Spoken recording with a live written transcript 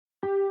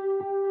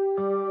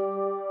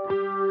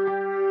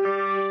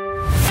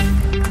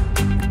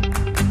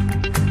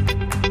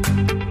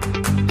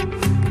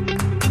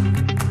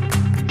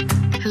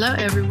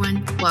Hello,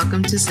 everyone.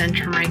 Welcome to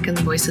Central American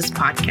Voices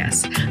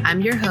Podcast.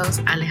 I'm your host,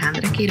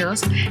 Alejandra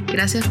Quiroz.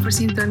 Gracias por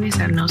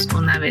sintonizarnos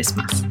una vez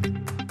más.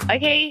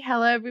 Okay,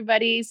 hello,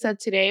 everybody. So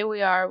today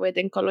we are with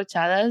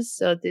Encolochadas.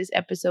 So this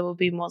episode will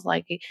be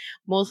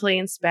mostly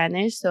in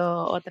Spanish.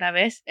 So otra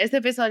vez, este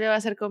episodio va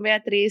a ser con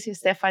Beatriz y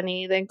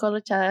Stephanie de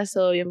Encolochadas.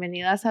 So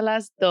bienvenidas a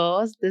las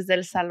dos desde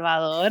El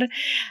Salvador.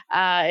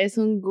 Es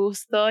un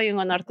gusto y un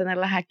honor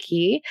tenerlas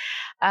aquí.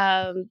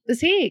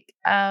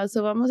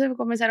 So vamos a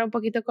comenzar un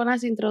poquito con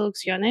las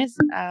introducciones.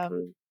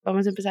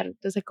 Vamos a empezar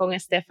entonces con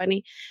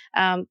Stephanie,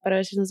 para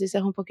ver si nos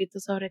dices un poquito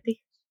sobre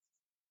ti.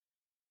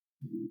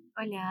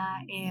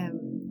 Hola,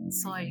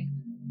 soy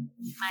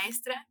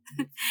maestra.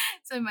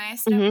 Soy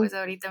maestra, pues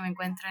ahorita me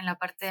encuentro en la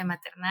parte de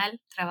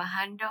maternal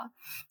trabajando.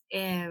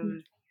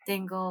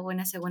 Tengo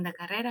una segunda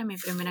carrera. Mi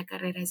primera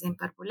carrera es en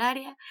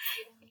parvularia,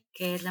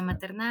 que es la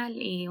maternal,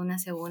 y una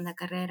segunda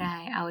carrera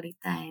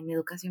ahorita en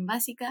educación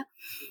básica.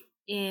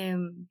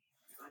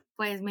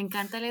 Pues me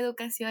encanta la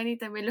educación y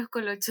también los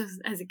colochos,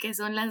 así que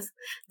son las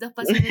dos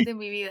pasiones de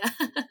mi vida.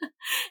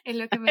 Es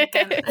lo que me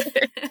encanta.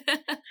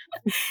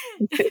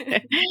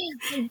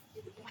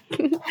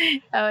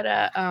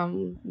 Ahora,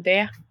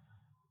 Bea.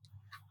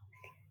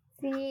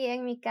 Sí,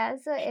 en mi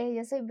caso,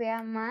 yo soy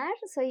Bea Mar,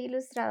 soy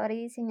ilustradora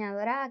y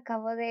diseñadora,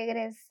 acabo de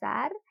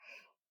egresar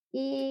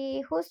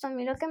y justo a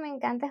mí lo que me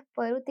encanta es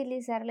poder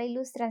utilizar la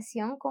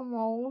ilustración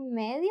como un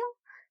medio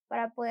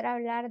para poder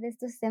hablar de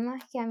estos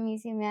temas que a mí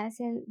se me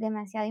hacen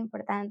demasiado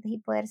importantes y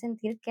poder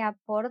sentir que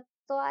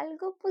aporto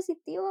algo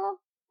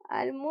positivo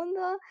al mundo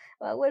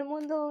o hago el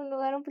mundo un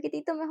lugar un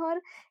poquitito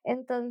mejor.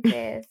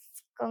 Entonces,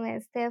 con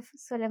Steph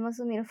solemos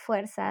unir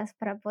fuerzas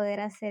para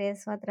poder hacer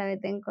eso a través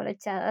de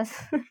Encolochadas.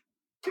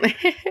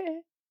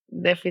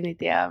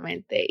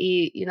 Definitivamente.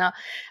 Y,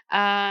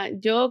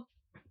 yo,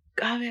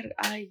 a ver,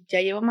 ya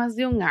llevo más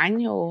de un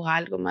año o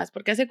algo más,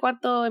 porque ¿hace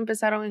cuánto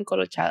empezaron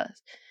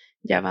Encolochadas?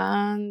 Ya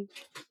van,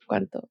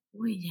 ¿cuánto?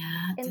 Uy,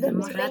 ya, En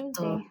tenemos 2020.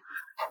 rato.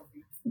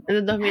 En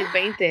el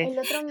 2020. El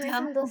otro mes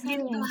Estamos en 2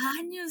 cumpliendo años.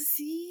 años,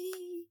 sí.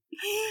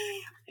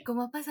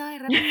 ¿Cómo ha pasado de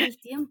rápido el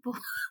tiempo?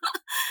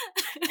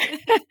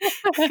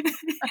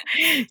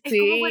 Es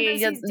como cuando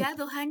decís ya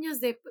 2 años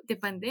de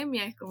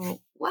pandemia, es como,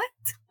 ¿what?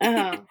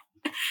 Ajá.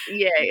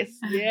 Yes,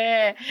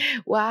 yeah.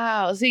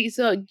 Wow. Sí,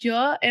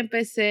 yo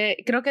empecé,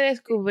 creo que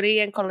descubrí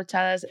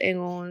Encolochadas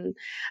en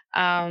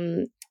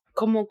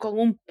como con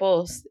un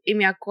post, y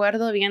me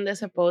acuerdo bien de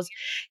ese post,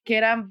 que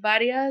eran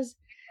varias,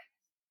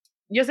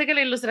 yo sé que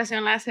la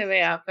ilustración la hace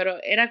Bea,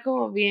 pero era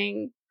como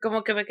bien,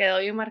 como que me quedó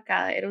bien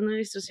marcada. Era una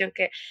ilustración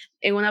que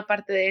en una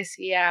parte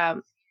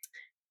decía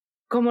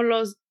como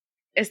los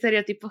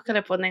estereotipos que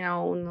le ponen a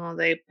uno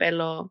de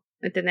pelo,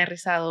 de tener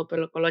rizado,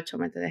 pelo colocho,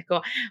 ¿me entiendes?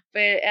 Como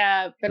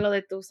pelo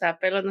de tusa,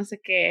 pelo no sé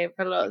qué,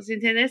 pelo, ¿sí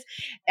entiendes?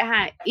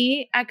 Ajá,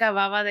 y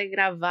acababa de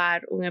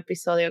grabar un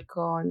episodio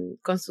con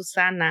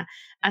Susana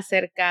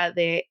acerca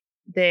de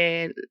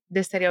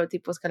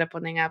estereotipos que le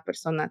ponen a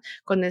personas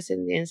con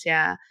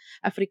descendencia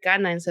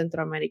africana en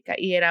Centroamérica,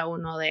 y era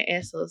uno de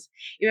esos.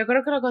 Y me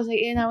acuerdo que lo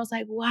conseguí y I was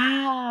like,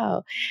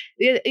 wow.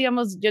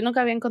 Digamos, yo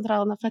nunca había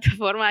encontrado una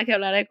plataforma que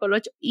hablara de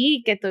colocho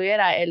y que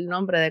tuviera el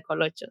nombre de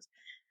colochos,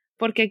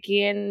 porque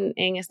aquí en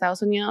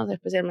Estados Unidos,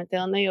 especialmente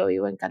donde yo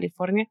vivo, en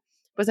California,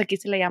 pues aquí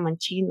se le llaman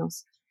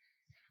chinos.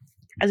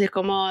 Así es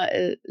como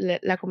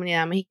la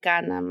comunidad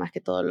mexicana, más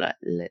que todo, la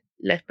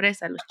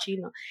expresa, los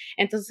chinos.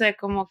 Entonces,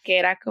 como que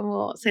era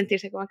como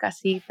sentirse como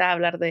casita,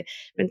 hablar de,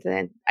 ¿me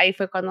entienden? Ahí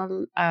fue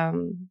cuando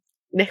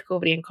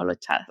descubrí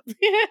Encolochadas.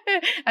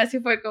 Así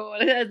fue como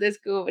las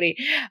descubrí.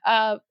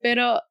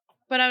 Pero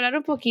para hablar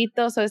un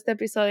poquito sobre este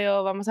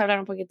episodio, vamos a hablar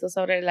un poquito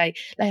sobre las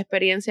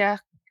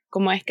experiencias,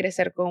 cómo es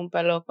crecer con un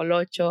pelo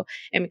colocho,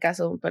 en mi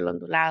caso un pelo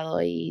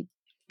ondulado, y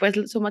pues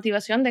su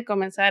motivación de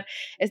comenzar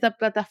esta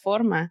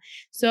plataforma.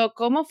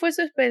 ¿Cómo fue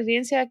su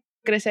experiencia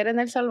crecer en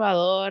El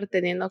Salvador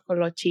teniendo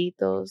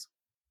colochitos?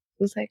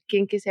 No sé,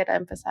 ¿quién quisiera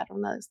empezar?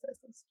 Una de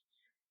estas dos.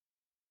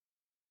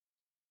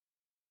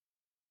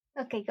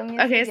 Ok,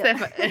 comienzo yo.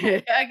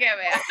 Ok,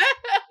 Bea.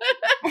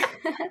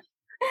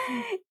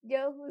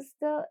 Yo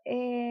justo,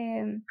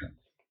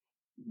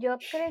 yo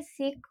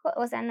crecí,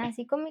 o sea,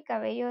 nací con mi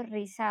cabello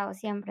rizado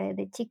siempre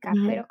desde chica,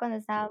 pero cuando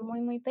estaba muy,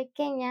 muy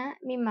pequeña,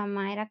 mi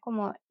mamá era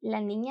como,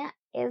 la niña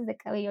es de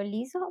cabello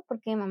liso,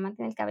 porque mi mamá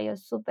tiene el cabello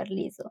súper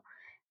liso,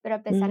 pero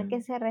a pesar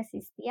que se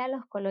resistía,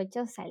 los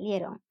colochos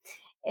salieron.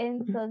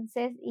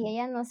 Entonces, y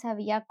ella no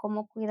sabía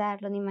cómo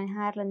cuidarlo, ni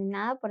manejarlo, ni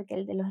nada, porque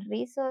el de los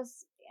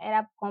rizos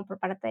era como por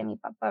parte de mi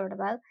papá,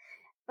 ¿verdad?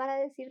 Para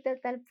decirte a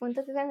tal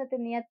punto que cuando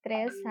tenía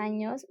 3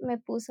 años me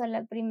puso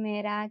la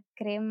primera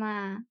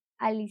crema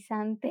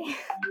alisante.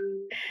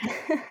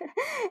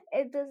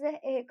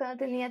 Entonces, cuando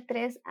tenía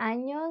 3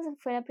 años,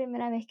 fue la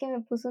primera vez que me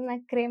puso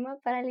una crema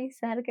para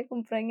alisar que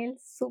compró en el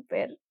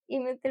súper y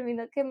me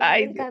terminó quemando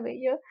el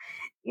cabello,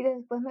 y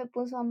después me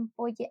puso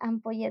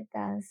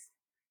ampolletas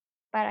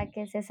para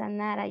que se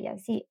sanara y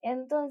así.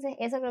 Entonces,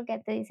 eso creo que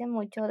te dice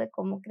mucho de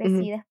cómo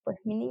crecí después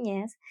mi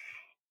niñez,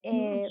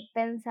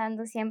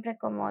 pensando siempre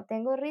como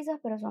tengo rizos,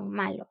 pero son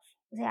malos.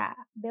 O sea,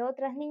 veo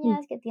otras Mm.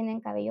 niñas que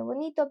tienen cabello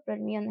bonito, pero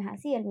el mío no es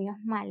así, el mío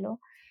es malo.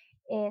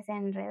 Se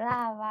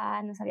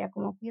enredaba, no sabía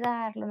cómo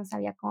cuidarlo, no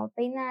sabía cómo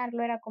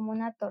peinarlo, era como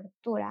una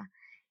tortura.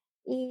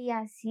 Y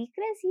así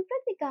crecí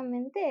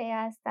prácticamente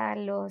hasta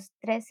los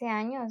 13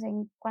 años,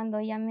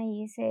 cuando ya me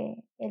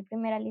hice el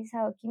primer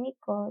alisado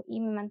químico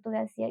y me mantuve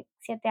así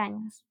 7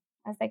 años,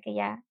 hasta que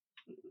ya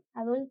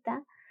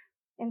adulta,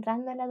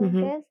 entrando a la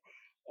Ujú. adultez,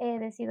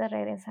 decido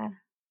regresar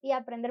y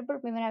aprender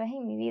por primera vez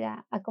en mi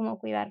vida a cómo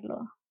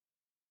cuidarlo.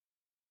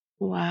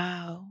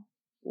 Wow,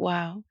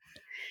 wow.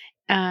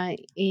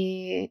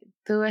 ¿Y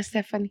tú,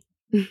 Stephanie?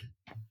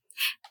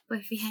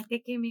 Pues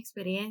fíjate que mi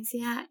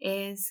experiencia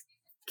es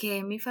que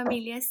en mi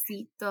familia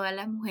sí, todas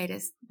las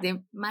mujeres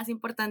más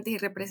importantes y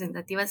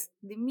representativas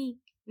de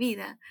mi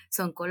vida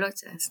son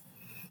colochas.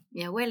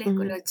 Mi abuela es Ujú,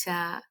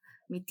 colocha,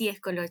 mi tía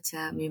es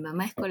colocha, mi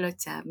mamá es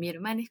colocha, mi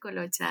hermana es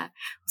colocha.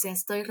 O sea,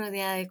 estoy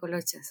rodeada de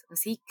colochas.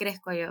 Así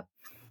crezco yo,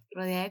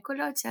 rodeada de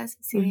colochas.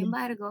 Sin ujú,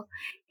 embargo,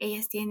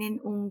 ellas tienen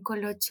un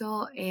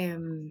colocho,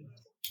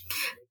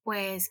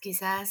 pues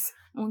quizás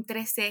un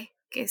 3C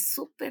que es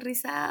súper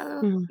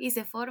rizado ujú, y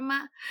se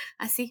forma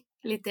así,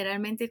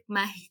 literalmente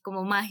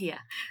como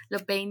magia. Lo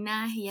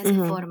peinas y ya se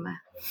ujú,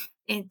 forma.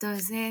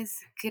 Entonces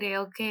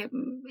creo que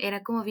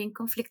era como bien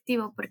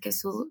conflictivo porque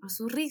su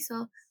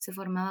rizo se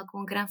formaba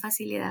con gran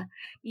facilidad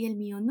y el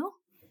mío no,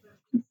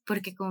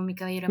 porque como mi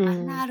cabello era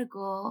más ujú,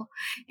 largo,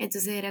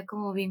 entonces era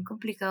como bien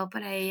complicado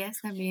para ellas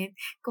también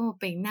como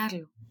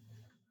peinarlo.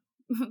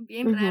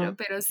 Bien raro, ujú,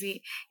 pero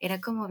sí,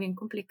 era como bien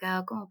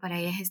complicado como para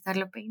ellas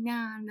estarlo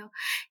peinando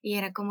y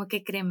era como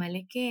que crema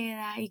le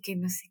queda y que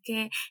no sé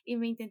qué, y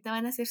me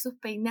intentaban hacer sus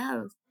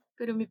peinados,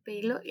 pero mi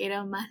pelo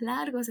era más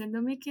largo, o sea,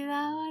 no me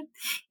quedaban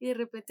y de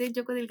repente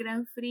yo con el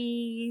gran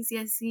frizz y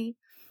así,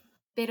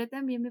 pero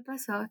también me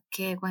pasó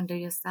que cuando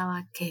yo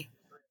estaba, ¿qué?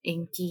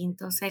 En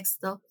quinto,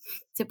 sexto,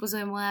 se puso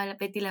de moda la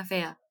Betty la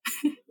Fea.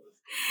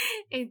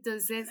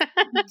 Entonces,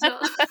 yo,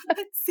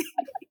 sí,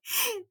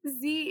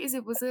 sí,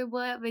 se puso de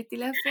moda Betty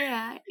la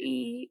Fea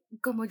y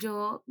como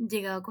yo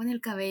llegaba con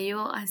el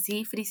cabello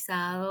así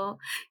frisado,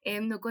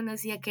 no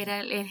conocía que era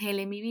el gel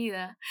en mi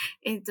vida,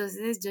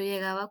 entonces yo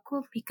llegaba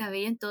con mi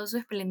cabello en todo su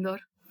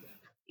esplendor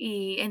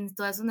y en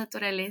toda su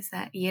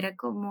naturaleza y era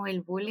como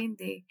el bullying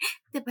de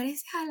te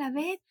pareces a la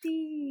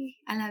Betty,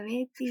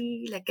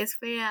 la que es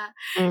fea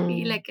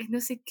y la mm, que es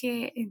no sé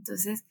qué,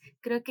 entonces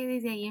creo que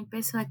desde ahí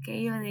empezó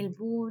aquello del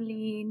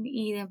bullying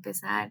y de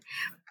empezar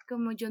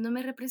como yo no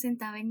me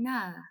representaba en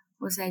nada.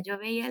 O sea, yo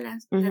veía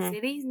las ujú,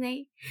 de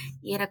Disney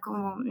y era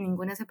como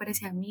ninguna se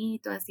parece a mí,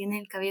 todas tienen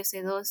el cabello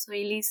sedoso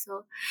y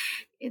liso.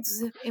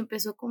 Entonces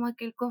empezó como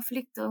aquel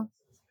conflicto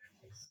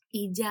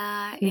y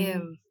ya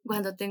ujú,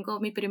 cuando tengo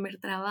mi primer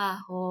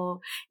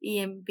trabajo y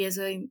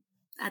empiezo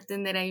a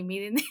tener ahí mi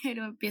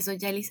dinero, empiezo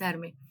ya a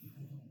alisarme.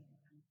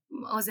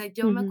 O sea,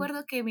 yo me ujú,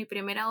 acuerdo que mi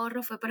primer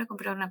ahorro fue para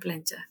comprar una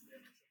plancha,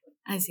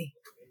 así.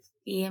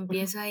 Y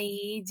ujú, empiezo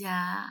ahí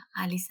ya a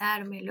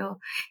alisármelo.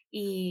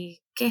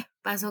 ¿Y qué?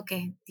 Pasó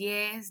qué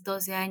 10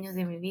 12 años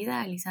de mi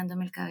vida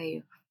alisándome el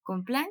cabello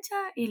con plancha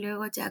y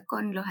luego ya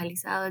con los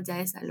alisados ya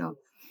de salón.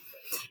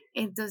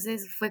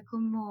 Entonces fue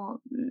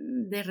como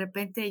de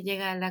repente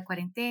llega la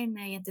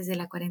cuarentena y antes de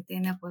la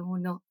cuarentena pues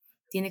uno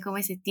tiene como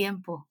ese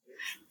tiempo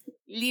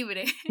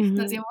libre,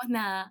 no ujú, hacíamos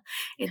nada.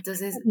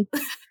 Entonces,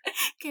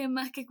 ¿qué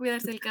más que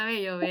cuidarse el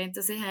cabello? ¿Ve?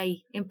 Entonces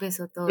ahí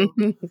empezó todo.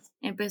 ujú,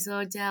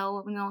 Empezó ya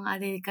uno a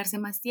dedicarse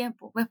más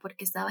tiempo, pues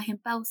porque estabas en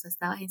pausa,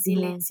 estabas en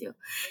ujú, silencio,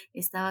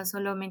 estabas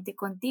solamente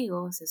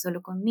contigo, o sea,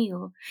 solo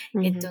conmigo.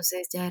 ujú.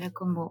 Entonces ya era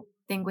como,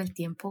 tengo el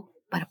tiempo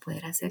para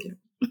poder hacerlo.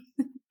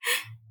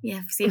 Y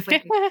así fue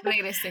que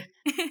regresé.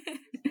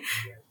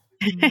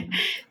 Mm,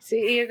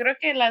 Sí, yo creo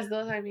que las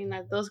dos, I mean,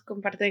 las dos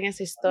comparten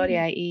esa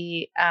historia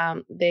y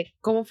de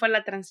cómo fue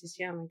la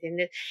transición, ¿me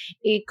entiendes?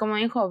 Y como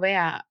dijo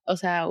Bea, o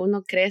sea,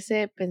 uno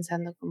crece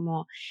pensando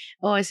como,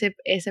 oh, ese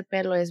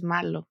pelo es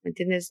malo, ¿me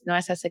entiendes? No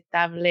es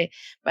aceptable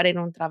para ir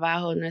a un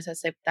trabajo, no es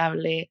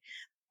aceptable,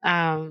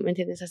 ¿me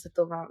entiendes? Hasta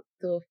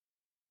tus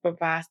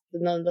papás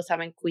no lo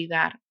saben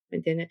cuidar, ¿me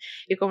entiendes?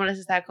 Y como les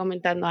estaba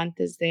comentando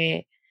antes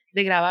de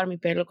grabar, mi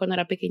pelo cuando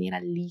era pequeña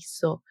era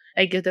liso.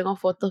 Ay, que yo tengo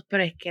fotos,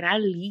 pero es que era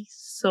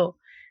liso,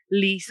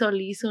 liso,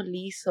 liso,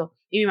 liso.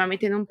 Y mi mami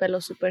tiene un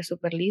pelo súper,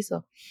 súper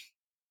liso.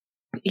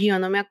 Y yo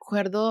no me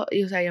acuerdo,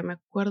 y, o sea, yo me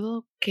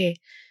acuerdo que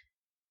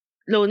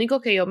lo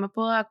único que yo me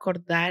puedo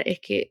acordar es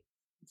que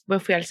me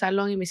fui al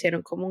salón y me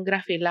hicieron como un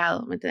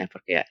grafilado, ¿me entiendes?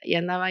 Porque ya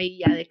andaba ahí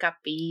ya de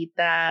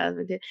capitas,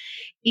 ¿me entiendes?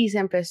 Y se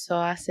empezó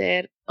a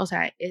hacer, o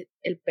sea,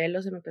 el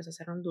pelo se me empezó a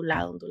hacer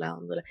ondulado, ondulado,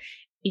 ondulado.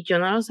 Y yo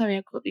no lo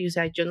sabía, y, o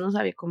sea, yo no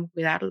sabía cómo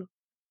cuidarlo,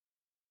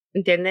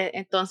 ¿entiendes?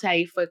 Entonces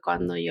ahí fue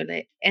cuando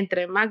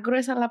entre más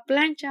gruesa la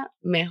plancha,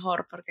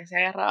 mejor, porque se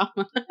agarraba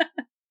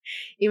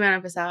y me lo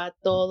empezaba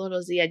todos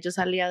los días. Yo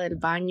salía del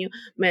baño,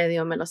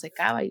 medio me lo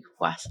secaba y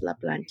 ¡juas! La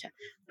plancha.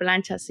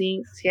 Plancha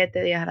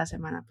 7 días a la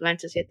semana,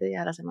 plancha 7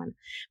 días a la semana.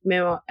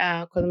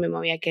 Cuando me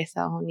moví aquí a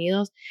Estados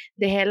Unidos,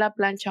 dejé la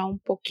plancha un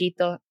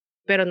poquito,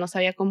 pero no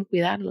sabía cómo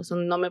cuidarlo.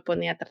 No me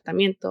ponía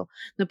tratamiento,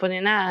 no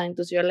ponía nada.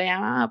 Entonces yo le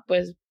llamaba,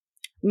 pues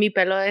mi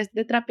pelo es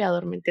de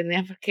trapeador, ¿me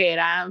entiendes? Porque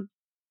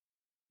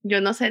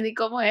yo no sé ni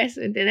cómo es,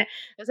 ¿me entiendes?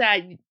 O sea,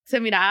 se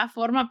miraba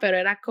forma, pero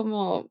era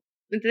como,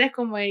 ¿me entiendes?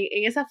 Como en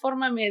esa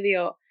forma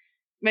medio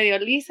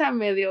lisa,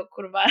 medio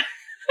curvada,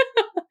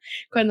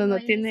 cuando Como no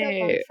liso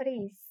con tiene,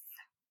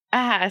 frizz.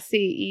 ajá,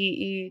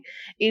 sí,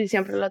 y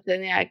siempre lo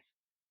tenía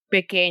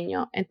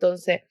pequeño.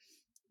 Entonces,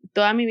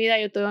 toda mi vida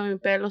yo tuve mi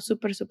pelo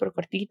súper, súper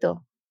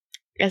cortito.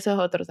 Eso es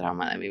otro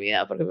trauma de mi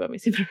vida, porque a mí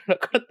siempre me lo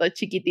cortó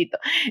chiquitito.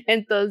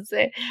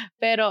 Entonces,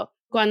 pero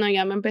cuando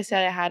ya me empecé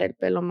a dejar el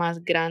pelo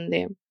más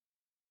grande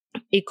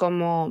y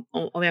como,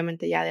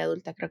 obviamente ya de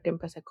adulta, creo que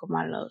empecé como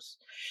a los,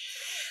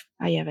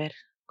 ay, a ver,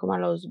 como a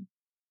los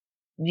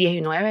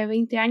 19,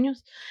 20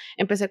 años,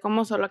 empecé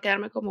como solo a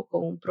quedarme como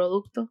con un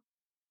producto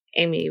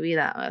en mi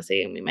vida,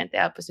 así en mi mente,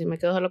 pues si me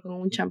quedo solo con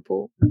un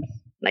champú,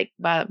 like,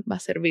 va a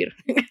servir,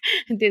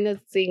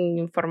 ¿entiendes? Sin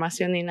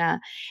información ni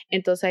nada.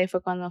 Entonces ahí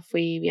fue cuando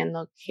fui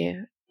viendo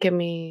que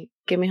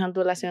mis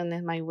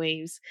ondulaciones, my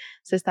waves,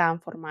 se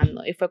estaban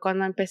formando. Y fue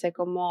cuando empecé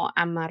como a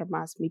amar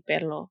más mi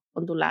pelo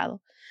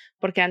ondulado.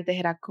 Porque antes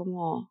era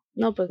como,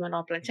 no, pues me lo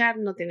voy a planchar,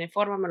 no tiene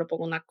forma, me lo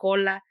pongo una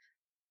cola,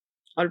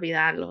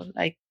 olvidarlo.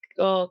 Like,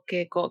 o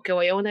que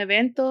voy a un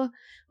evento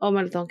o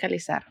me lo tengo que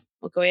alisar.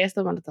 O que voy a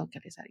esto, me lo tengo que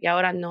alisar. Y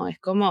ahora no, es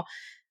como,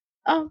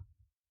 oh,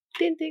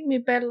 tin, mi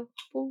pelo,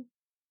 pum,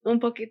 un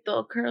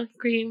poquito curl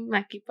cream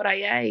aquí por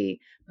allá y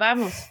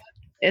vamos,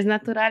 es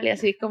natural y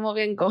así como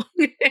vengo.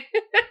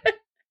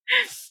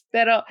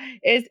 Pero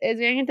es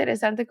bien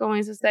interesante como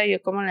dice usted,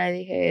 yo como le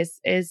dije,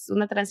 es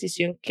una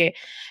transición que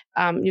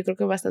yo creo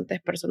que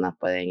bastantes personas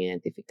pueden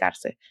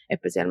identificarse,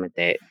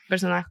 especialmente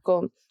personas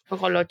con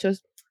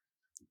colochos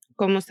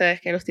como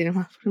ustedes que los tienen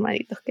más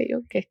formaditos que yo,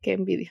 que es que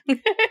envidia,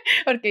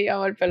 porque yo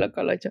amo el pelo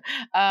colocho.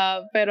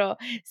 Pero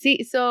sí,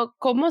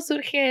 ¿cómo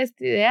surge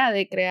esta idea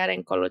de crear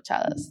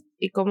Encolochadas?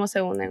 ¿Y cómo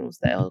se unen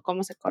ustedes o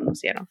cómo se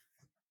conocieron?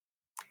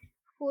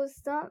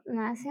 Justo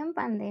nace en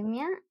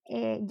pandemia.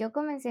 Yo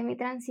comencé mi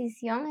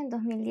transición en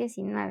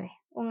 2019,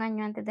 un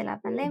año antes de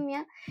la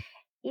pandemia,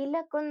 y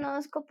la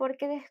conozco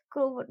porque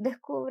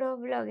descubro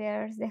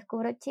bloggers,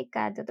 descubro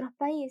chicas de otros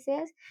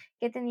países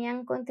que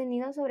tenían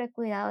contenido sobre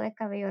cuidado de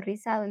cabello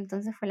rizado.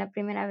 Entonces fue la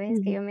primera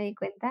vez que Ujú, yo me di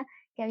cuenta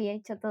que había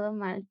hecho todo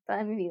mal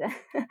toda mi vida.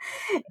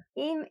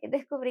 Y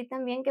descubrí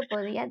también que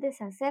podías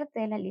deshacerte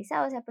del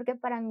alisado, o sea, porque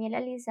para mí el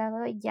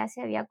alisado ya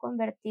se había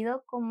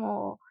convertido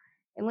como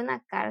en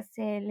una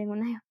cárcel, en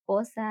unas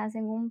esposas,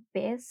 en un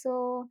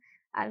peso,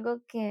 algo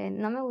que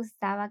no me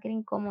gustaba, que era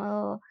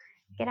incómodo,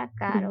 que era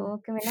ujú,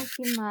 caro, que me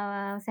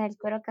lastimaba, o sea, el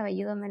cuero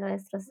cabelludo me lo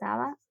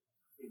destrozaba,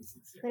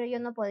 pero yo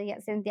no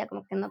podía, sentía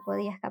como que no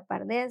podía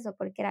escapar de eso,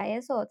 porque era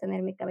eso o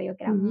tener mi cabello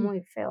que era ujú,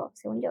 muy feo,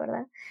 según yo,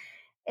 ¿verdad?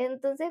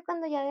 Entonces,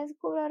 cuando ya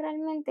descubro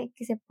realmente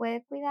que se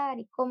puede cuidar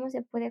y cómo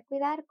se puede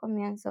cuidar,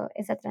 comienzo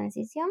esa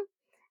transición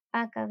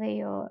a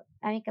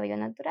mi cabello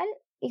natural,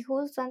 y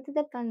justo antes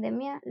de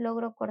pandemia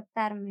logro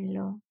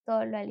cortármelo,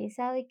 todo lo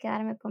alisado y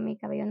quedarme con mi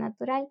cabello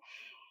natural.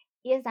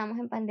 Y estábamos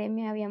en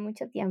pandemia, había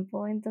mucho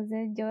tiempo,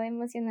 entonces yo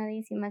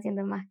emocionadísima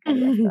haciendo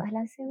mascarillas ujú, todas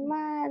las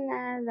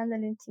semanas,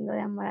 dándole un chingo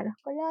de amor a los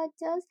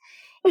colochos,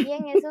 y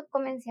en eso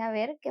comencé a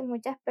ver que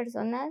muchas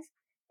personas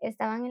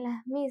estaban en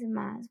las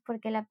mismas,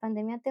 porque la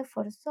pandemia te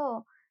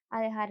forzó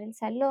a dejar el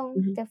salón,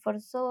 ujú, te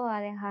forzó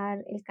a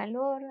dejar el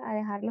calor, a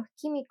dejar los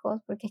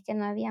químicos, porque es que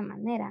no había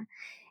manera.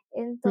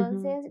 ujú,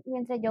 Entonces,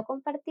 mientras yo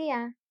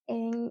compartía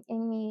en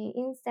mi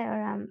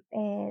Instagram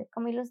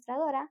como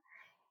ilustradora,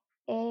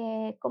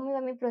 cómo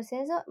iba mi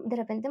proceso, de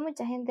repente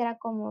mucha gente era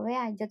como,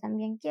 vea, yo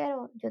también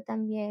quiero, yo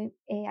también,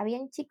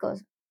 habían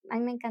chicos, a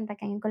mí me encanta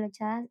que en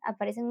Colochadas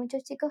aparecen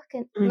muchos chicos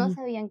que no ujú,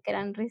 sabían que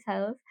eran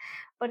rizados,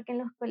 porque en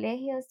los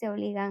colegios te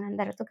obligan a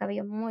andar tu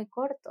cabello muy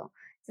corto,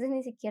 entonces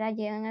ni siquiera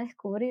llegan a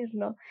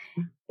descubrirlo.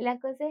 Y la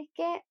cosa es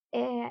que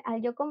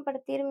al yo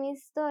compartir mi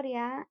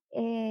historia,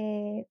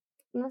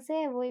 no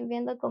sé, voy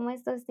viendo cómo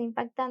esto está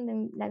impactando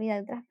en la vida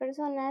de otras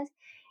personas,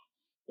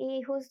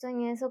 y justo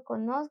en eso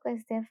conozco a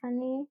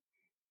Stephanie,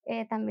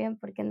 también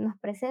porque nos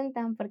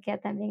presentan, porque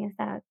ella también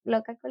está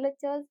loca con los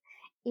shows,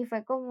 y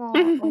fue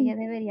como, ujú. oye,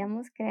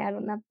 deberíamos crear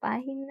una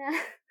página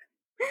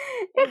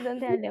en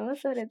donde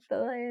hablemos sobre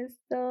todo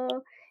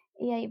esto,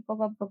 y ahí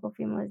poco a poco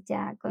fuimos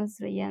ya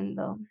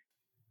construyendo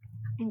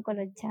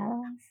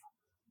encolochadas.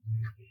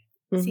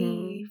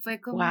 Sí, fue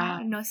como,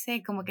 Wow. no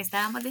sé, como que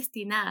estábamos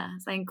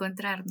destinadas a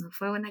encontrarnos.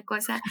 Fue una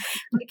cosa,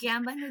 porque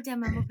ambas nos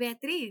llamamos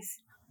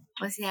Beatriz.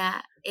 O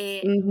sea,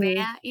 Ujú,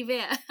 Bea y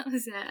Bea, o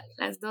sea,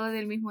 las dos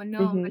del mismo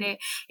ujú. nombre,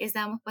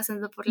 estábamos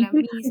pasando por la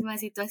misma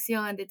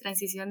situación de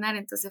transicionar,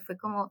 entonces fue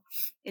como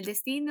el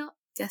destino,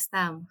 ya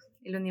estábamos,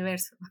 el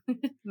universo,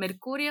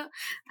 Mercurio,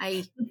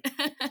 ahí.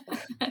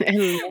 El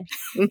universo.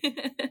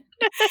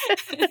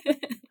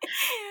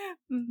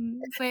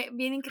 Ujú, fue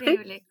bien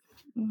increíble.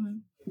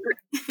 Ujú.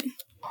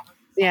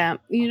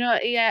 Yeah,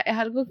 es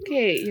algo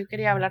que yo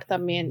quería hablar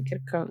también, creo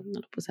que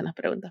no lo puse en las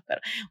preguntas, pero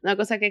una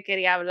cosa que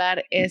quería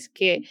hablar es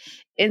que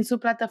en su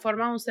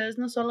plataforma ustedes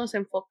no solo se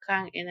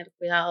enfocan en el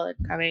cuidado del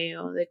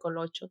cabello, de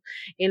colocho,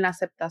 en la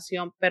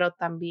aceptación, pero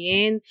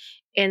también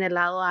en el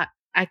lado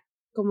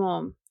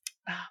como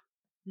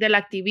del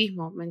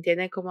activismo, ¿me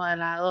entiendes? Como de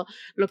lado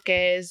lo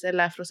que es el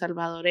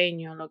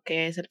afrosalvadoreño, lo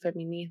que es el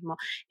feminismo.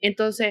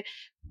 Entonces,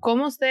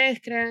 ¿cómo ustedes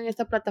crean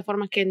esta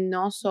plataforma que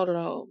no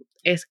solo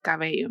es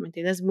cabello, ¿me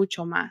entiendes?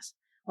 Mucho más.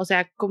 O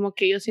sea, como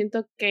que yo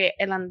siento que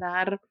el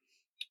andar,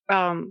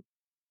 um,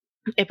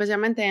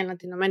 especialmente en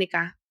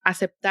Latinoamérica,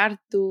 aceptar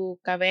tu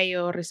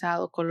cabello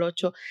rizado,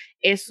 colocho,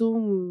 es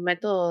un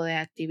método de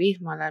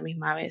activismo a la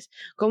misma vez.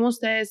 ¿Cómo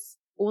ustedes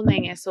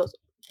unen esos,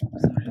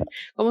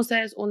 cómo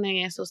ustedes unen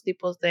esos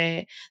tipos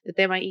de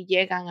temas y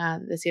llegan a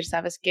decir,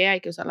 ¿sabes qué?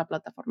 Hay que usar la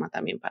plataforma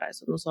también para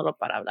eso, no solo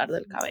para hablar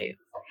del cabello?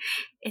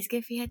 Es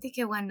que fíjate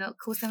que cuando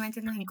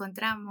justamente nos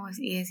encontramos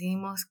y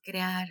decidimos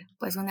crear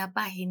pues una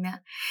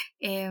página,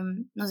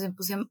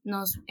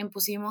 nos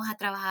impusimos a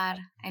trabajar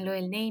en lo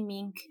del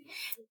naming,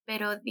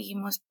 pero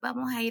dijimos,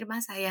 vamos a ir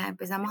más allá,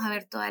 empezamos a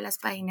ver todas las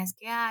páginas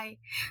que hay,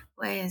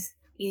 pues,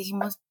 y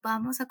dijimos,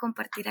 vamos a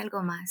compartir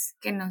algo más,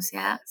 que no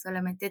sea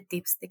solamente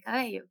tips de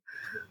cabello.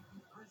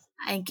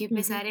 Hay que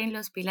Ujú, empezar en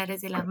los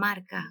pilares de la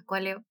marca,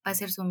 va a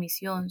ser su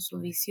misión, su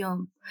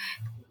visión,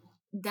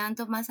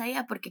 dando más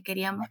allá porque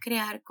queríamos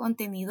crear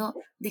contenido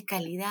de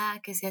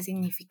calidad, que sea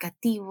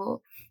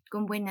significativo,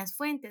 con buenas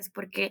fuentes,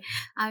 porque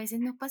a veces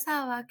nos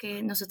pasaba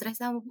que nosotras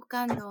estábamos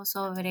buscando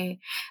sobre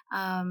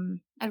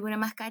alguna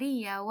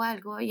mascarilla o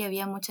algo y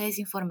había mucha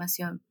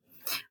desinformación.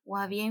 O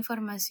había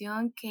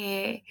información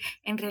que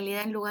en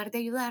realidad en lugar de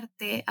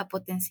ayudarte a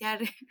potenciar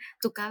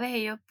tu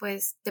cabello,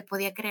 pues te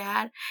podía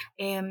crear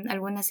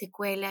alguna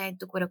secuela en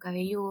tu cuero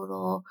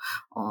cabelludo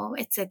o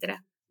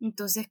etcétera.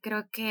 Entonces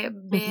creo que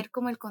ujú, ver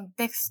como el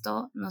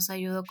contexto nos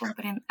ayudó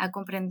a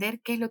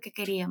comprender qué es lo que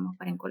queríamos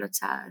para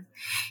Encolochadas.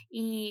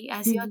 Y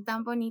ha sido ujú,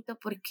 tan bonito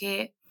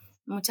porque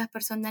muchas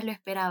personas lo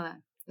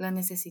esperaban, lo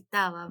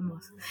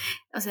necesitábamos.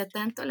 O sea,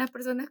 tanto las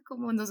personas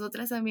como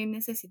nosotras también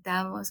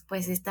necesitamos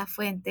pues esta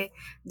fuente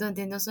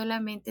donde no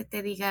solamente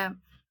te diga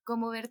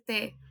cómo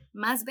verte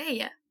más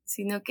bella,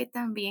 sino que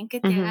también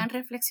que te ujú. hagan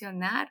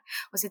reflexionar,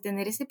 o sea,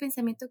 tener ese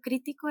pensamiento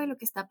crítico de lo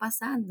que está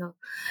pasando,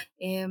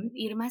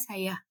 ir más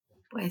allá.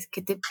 Pues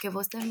que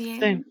vos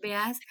también Sí.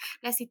 veas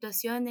las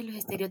situaciones, los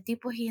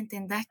estereotipos y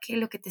entendas que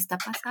lo que te está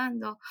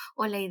pasando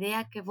o la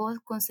idea que vos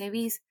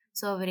concebís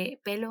sobre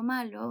pelo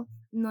malo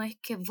no es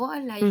que vos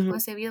la hayas Ujú,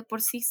 concebido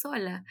por sí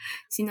sola,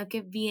 sino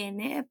que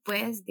viene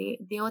pues de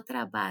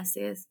otras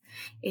bases.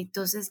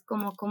 Entonces,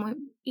 como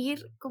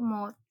ir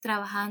como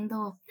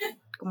trabajando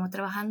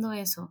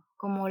eso,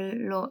 como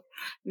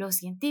lo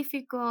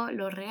científico,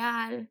 lo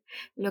real,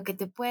 lo que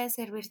te puede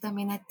servir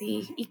también a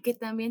ti y que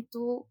también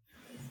tú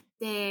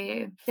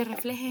te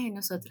reflejes en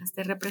nosotras,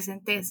 te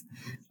representes.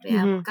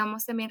 Vea, ujú,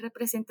 buscamos también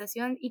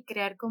representación y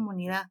crear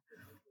comunidad.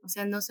 O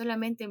sea, no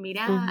solamente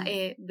mira, ujú.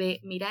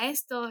 mira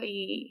esto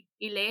y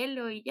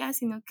léelo y ya,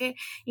 sino que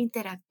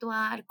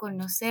interactuar,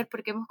 conocer,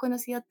 porque hemos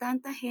conocido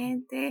tanta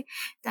gente,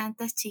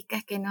 tantas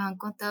chicas que nos han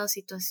contado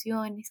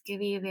situaciones que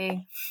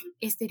viven,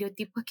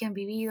 estereotipos que han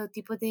vivido,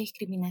 tipos de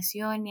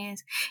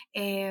discriminaciones.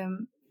 eh,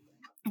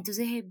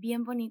 entonces es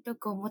bien bonito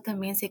cómo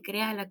también se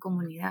crea la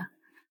comunidad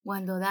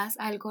cuando das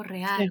algo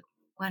real, Sí.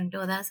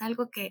 cuando das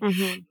algo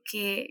Ujú,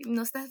 que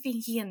no estás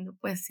fingiendo,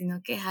 pues,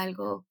 sino que es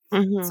algo,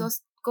 ujú.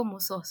 sos como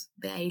sos,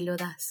 de ahí lo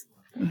das.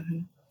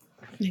 Ujú.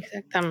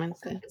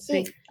 Exactamente,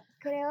 Y sí.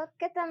 creo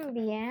que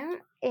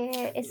también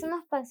eso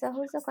nos pasó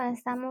justo cuando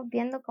estábamos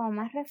viendo como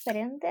más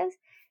referentes,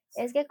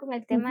 es que con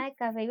el Ujú, tema de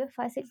cabello es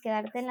fácil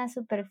quedarte en la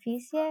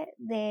superficie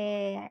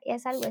de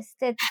es algo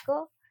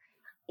estético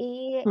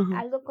y ujú,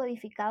 algo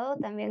codificado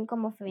también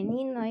como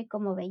femenino y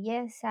como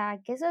belleza,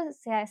 que eso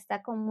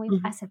está como muy ujú,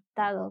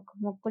 aceptado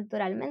como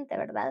culturalmente,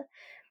 ¿verdad?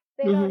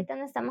 Pero ujú, ahorita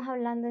no estamos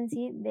hablando en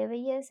sí de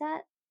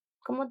belleza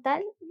como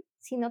tal,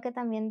 sino que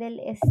también del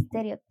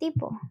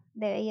estereotipo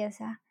de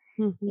belleza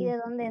y ujú, de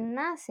dónde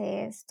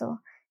nace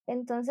esto.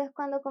 Entonces,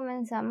 cuando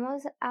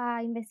comenzamos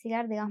a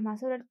investigar, digamos, más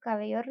sobre el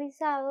cabello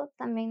rizado,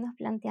 también nos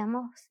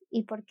planteamos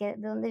y por qué,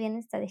 de dónde viene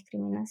esta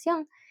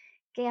discriminación,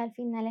 que al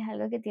final es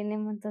algo que tiene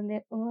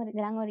un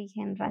gran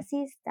origen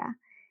racista.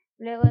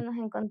 Luego nos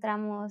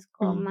encontramos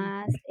con ujú,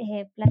 más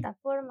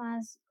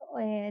plataformas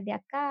de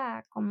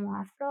acá, como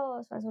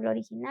Afros o Azul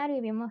Originario,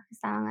 y vimos que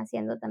estaban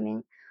haciendo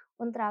también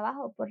un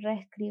trabajo por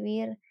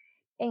reescribir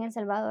en El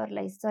Salvador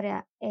la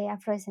historia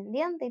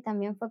afrodescendiente, y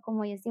también fue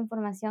como, y esta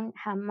información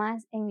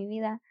jamás en mi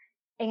vida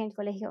en el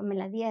colegio me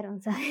la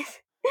dieron,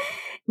 ¿sabes?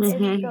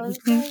 ujú.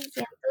 Entonces,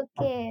 siento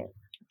que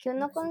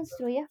uno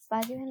construye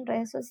espacios en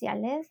redes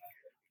sociales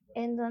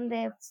en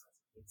donde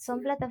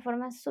son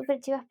plataformas súper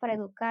chivas para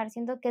educar.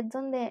 Siento que es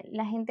donde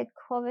la gente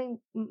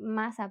joven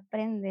más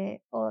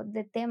aprende o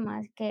de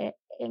temas que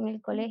en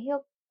el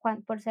colegio,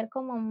 por ser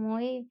como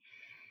muy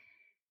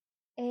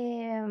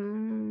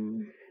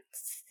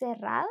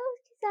cerrados,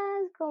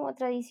 quizás como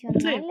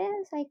Sí.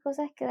 tradicionales, hay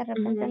cosas que de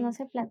repente Ujú, no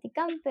se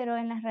platican, pero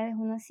en las redes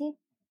uno sí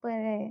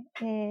puede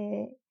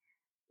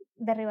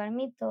derribar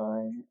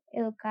mitos,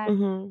 educar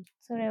ujú.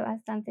 sobre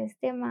bastantes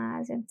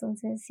temas,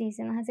 entonces sí,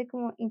 se nos hace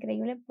como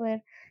increíble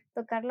poder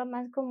tocarlo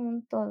más como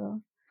un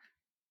todo.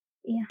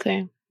 Y ya.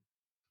 Sí.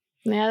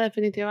 Ya,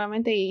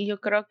 definitivamente, y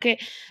yo creo que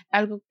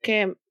algo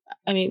que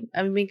a mí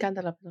me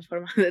encanta la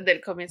plataforma desde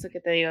el comienzo que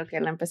te digo que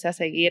la empecé a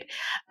seguir.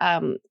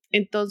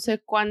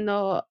 Entonces,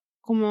 cuando,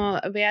 como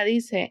Bea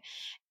dice,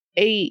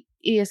 y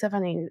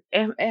Stephanie,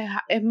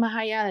 es más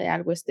allá de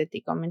algo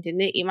estético, ¿me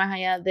entiendes? Y más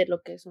allá de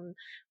lo que es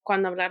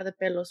cuando hablar de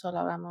pelo solo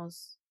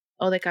hablamos,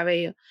 o de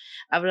cabello,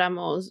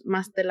 hablamos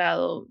más de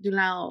un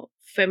lado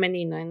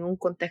femenino, en un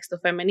contexto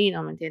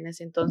femenino, ¿me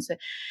entiendes? Entonces,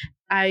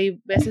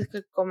 hay veces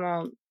que,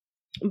 como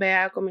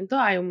Bea comentó,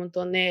 hay un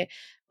montón de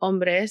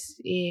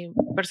hombres y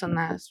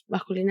personas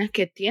masculinas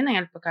que tienen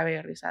el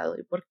cabello rizado,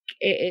 y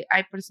porque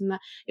hay personas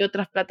y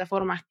otras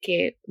plataformas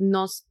que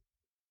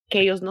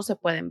ellos no se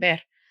pueden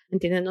ver,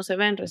 ¿entiendes? No se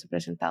ven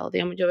representados.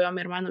 Digamos, yo veo a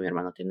mi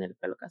hermano tiene el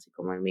pelo casi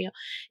como el mío,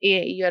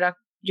 y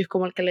yo es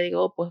como el que le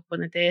digo, pues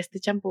ponete este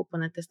champú,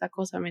 ponete esta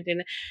cosa, ¿me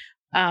entiendes?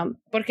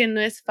 Porque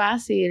no es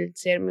fácil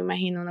ser, me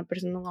imagino, una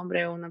persona, un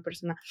hombre o una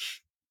persona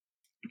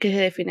que se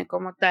define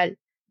como tal,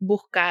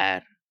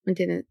 buscar, ¿me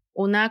entiendes?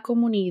 Una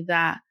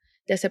comunidad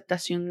de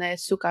aceptación de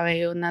su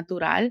cabello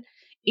natural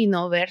y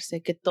no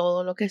verse que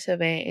todo lo que se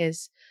ve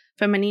es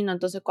femenino.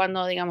 Entonces,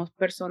 cuando, digamos,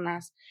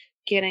 personas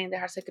quieren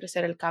dejarse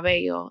crecer el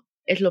cabello,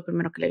 es lo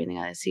primero que le vienen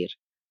a decir.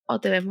 O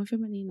te ves muy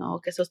femenino,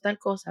 o que sos tal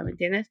cosa, ¿me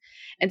entiendes?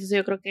 Entonces,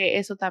 yo creo que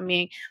eso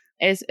también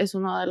es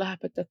uno de los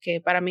aspectos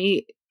que para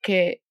mí,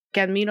 que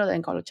admiro de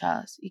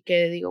Encolochadas, y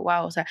que digo,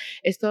 wow, o sea,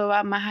 esto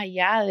va más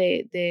allá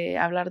de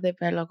hablar de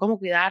pelo, cómo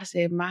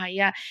cuidarse, más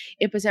allá,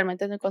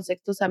 especialmente en el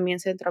concepto también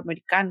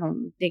centroamericano.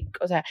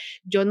 O sea,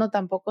 yo no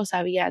tampoco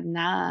sabía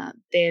nada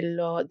de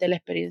la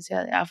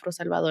experiencia de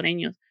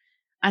afrosalvadoreños.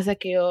 Hasta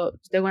que yo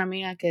tengo una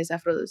amiga que es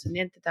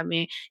afrodescendiente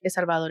también, es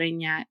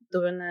salvadoreña.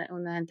 Tuve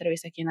una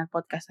entrevista aquí en el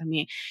podcast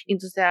también. Y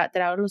entonces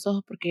te abro los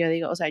ojos porque yo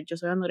digo, o sea, yo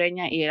soy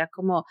hondureña, y era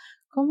como,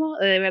 ¿cómo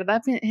de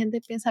verdad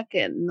gente piensa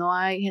que no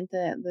hay gente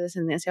de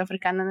descendencia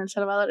africana en El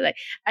Salvador? Like,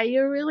 are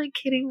you really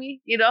kidding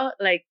me? You know,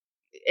 like,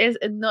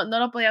 no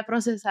lo podía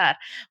procesar,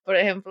 por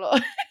ejemplo.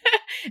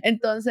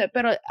 Entonces,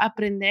 pero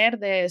aprender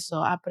de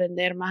eso,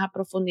 aprender más a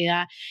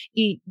profundidad.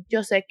 Y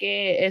yo sé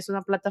que es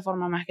una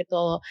plataforma más que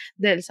todo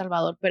de El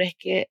Salvador, pero es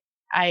que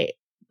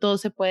todo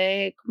se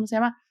puede, ¿cómo se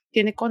llama?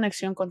 Tiene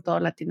conexión con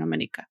toda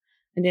Latinoamérica.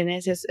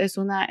 ¿Entiendes? Es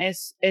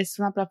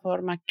una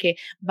plataforma que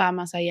va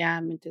más allá,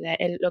 ¿me entiendes?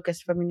 Lo que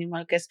es feminismo,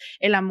 lo que es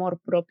el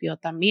amor propio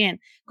también,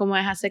 como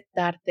es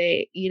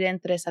aceptarte, ir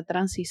entre esa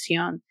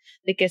transición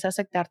de que es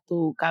aceptar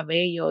tu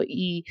cabello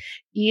y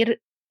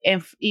ir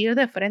ir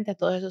de frente a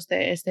todos esos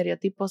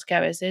estereotipos que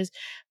a veces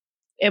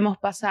hemos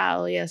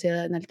pasado, ya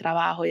sea en el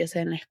trabajo, ya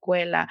sea en la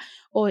escuela,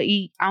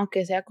 y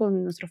aunque sea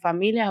con nuestras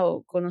familias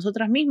o con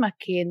nosotras mismas,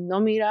 que no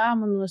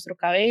mirábamos nuestro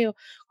cabello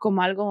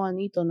como algo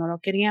bonito, no lo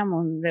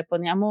queríamos, le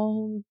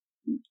poníamos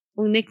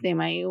un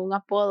nickname ahí, un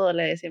apodo,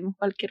 le decíamos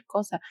cualquier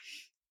cosa,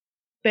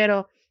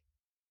 pero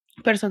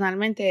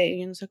personalmente,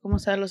 yo no sé cómo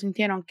ustedes lo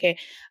sintieron, que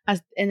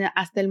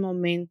hasta el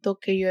momento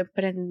que yo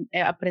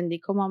aprendí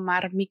cómo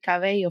amar mi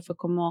cabello, fue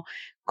como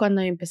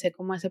cuando empecé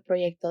como ese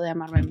proyecto de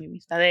amarme a mí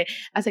misma, de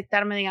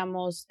aceptarme,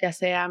 digamos, ya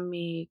sea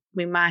mi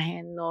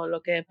imagen o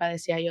lo que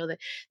padecía yo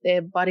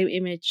de body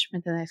image, ¿me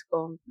entiendes?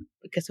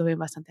 Que subí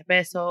bastante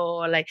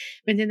peso, like,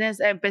 ¿me entiendes?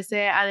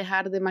 Empecé a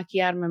dejar de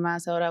maquillarme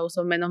más, ahora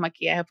uso menos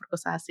maquillaje por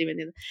cosas así, ¿me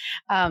entiendes?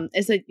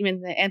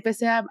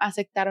 Empecé a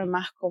aceptarme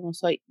más como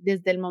soy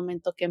desde el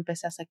momento que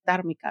empecé a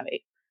aceptar mi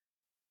cabello.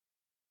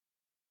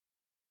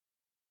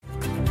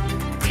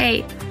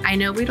 Hey, I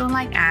know we don't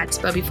like ads,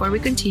 but before we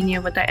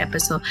continue with the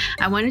episode,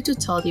 I wanted to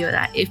tell you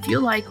that if you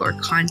like our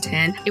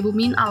content, it would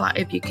mean a lot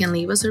if you can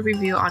leave us a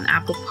review on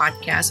Apple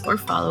Podcasts or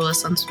follow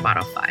us on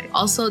Spotify.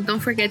 Also, don't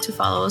forget to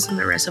follow us on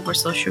the rest of our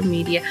social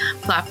media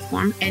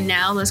platform. And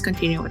now let's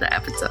continue with the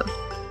episode.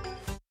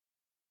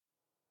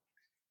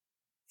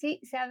 Sí,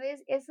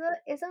 sabes,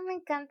 eso me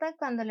encanta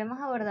cuando lo hemos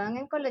abordado en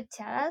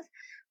Encolochadas,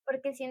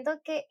 porque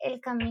siento que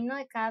el camino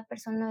de cada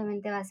persona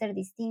obviamente va a ser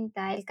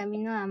distinta, el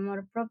camino de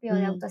amor propio,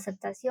 de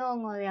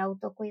autoaceptación o de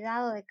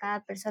autocuidado de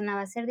cada persona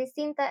va a ser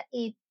distinta,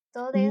 y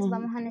todos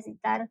vamos a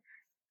necesitar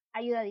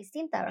ayuda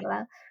distinta,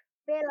 ¿verdad?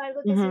 Pero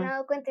algo que sí me he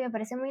dado cuenta y me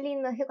parece muy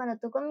lindo es que cuando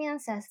tú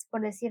comienzas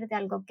por decirte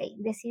algo, ok,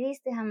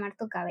 decidiste amar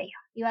tu cabello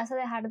y vas a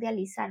dejar de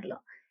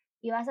alisarlo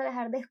y vas a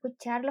dejar de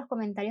escuchar los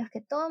comentarios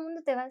que todo el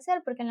mundo te va a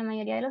hacer, porque en la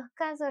mayoría de los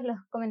casos los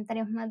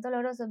comentarios más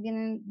dolorosos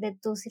vienen de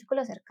tu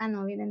círculo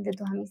cercano, vienen de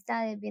tus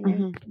amistades,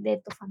 vienen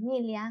de tu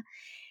familia.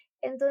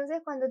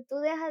 Entonces, cuando tú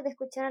dejas de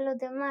escuchar a los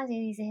demás y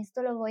dices,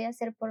 esto lo voy a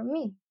hacer por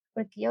mí,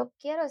 porque yo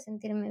quiero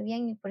sentirme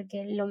bien y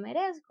porque lo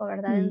merezco,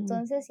 ¿verdad?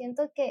 Entonces,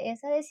 siento que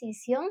esa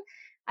decisión,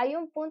 hay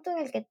un punto en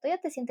el que tú ya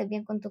te sientes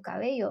bien con tu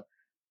cabello,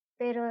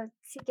 pero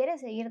si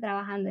quieres seguir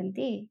trabajando en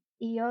ti.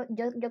 Y yo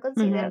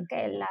considero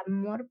que el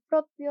amor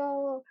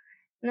propio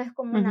no es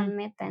como una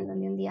meta en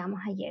donde un día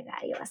vamos a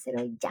llegar y va a ser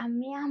hoy, ya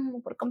me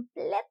amo por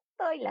completo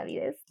y la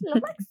vida es lo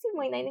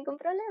máximo y no hay ningún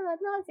problema,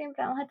 ¿no?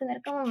 Siempre vamos a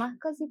tener como más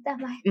cositas,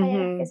 más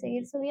escaleras que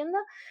seguir subiendo,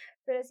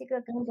 pero sí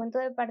creo que es un punto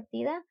de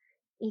partida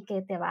y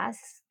que te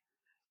vas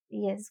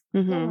y es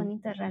bien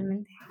bonito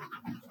realmente.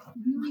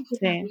 No, y que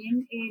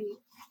también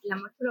el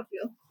amor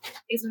propio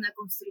es una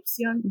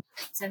construcción,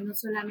 o sea, no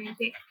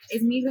solamente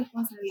es mi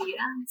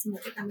responsabilidad, sino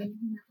que también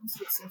es una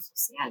construcción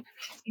social.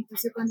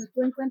 Entonces, cuando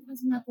tú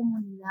encuentras una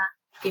comunidad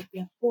que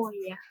te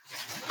apoya,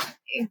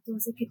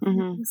 entonces que te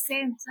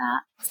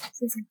representa,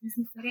 se sientes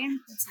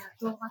diferente, o sea,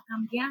 todo va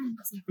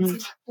cambiando, sientes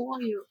el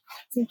apoyo,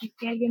 sientes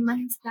que alguien más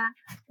está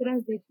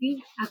tras de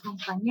ti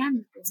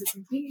acompañándote, o sea,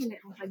 sentís el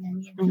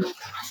acompañamiento.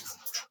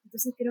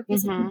 Entonces creo que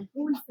eso te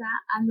impulsa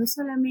a no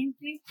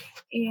solamente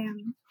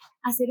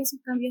hacer esos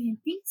cambios en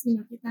ti,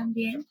 sino que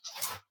también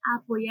a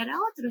apoyar a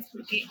otros,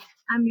 porque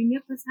a mí me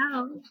ha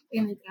pasado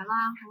en el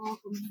trabajo,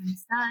 con mis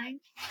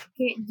amistades,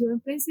 que yo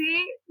empecé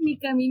mi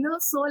camino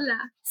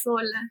sola,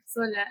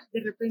 de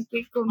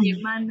repente con mi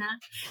hermana,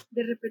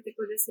 de repente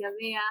conocí a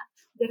Bea,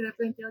 de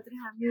repente otras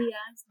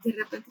amigas, de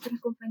repente otras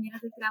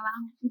compañeras de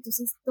trabajo.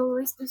 Entonces todo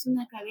esto es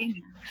una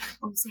cadena,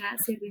 o sea,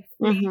 se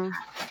refleja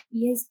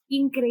y es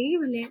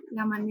increíble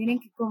la manera en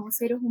que como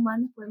seres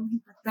humanos podemos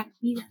impactar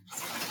vidas,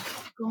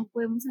 cómo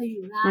podemos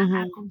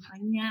ayudar,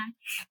 acompañar,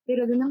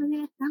 pero de una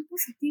manera tan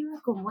positiva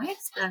como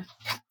esta,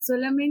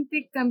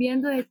 solamente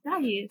cambiando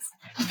detalles,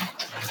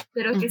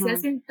 pero que se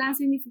hacen tan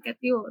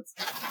significativos.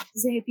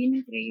 Entonces es bien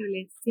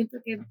increíble, siento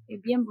que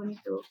es bien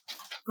bonito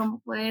cómo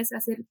puedes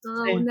hacer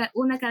toda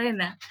una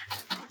cadena.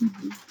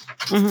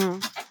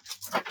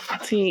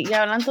 Sí, y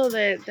hablando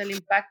del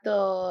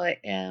impacto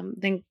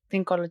de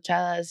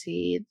Encolochadas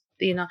y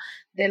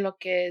de lo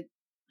que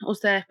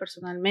ustedes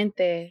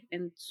personalmente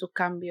en su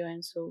cambio,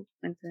 en su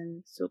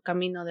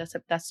camino de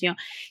aceptación,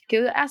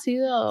 ¿qué ha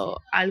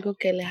sido algo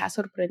que les ha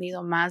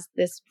sorprendido más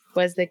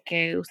después de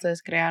que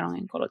ustedes crearon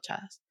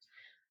Encolochadas?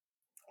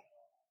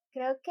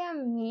 Creo que a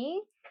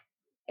mí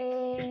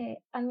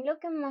lo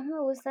que más me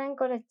gusta de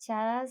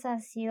Encolochadas ha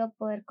sido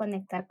poder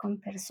conectar con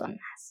personas.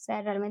 O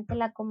sea, realmente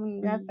la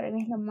comunidad para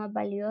mí es lo más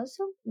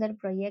valioso del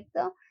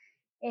proyecto.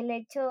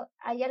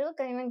 Hay algo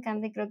que a mí me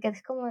encanta y creo que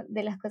es como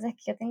de las cosas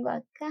que yo tengo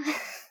acá.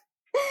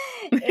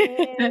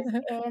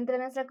 Entre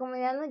nuestra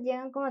comunidad nos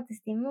llegan como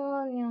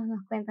testimonios,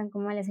 nos cuentan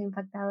cómo les ha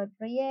impactado el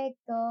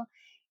proyecto.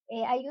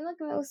 Hay uno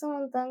que me gusta un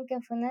montón, que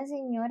fue una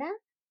señora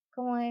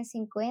como de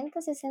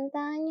 50, 60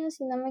 años,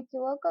 si no me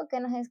equivoco, que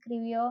nos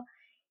escribió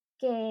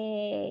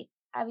que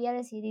había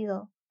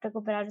decidido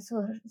recuperar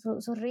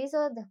sus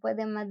rizos después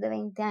de más de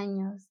 20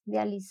 años de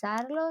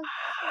alisarlos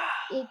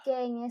y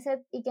que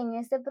en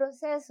este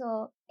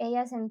proceso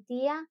ella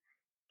sentía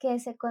que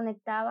se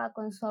conectaba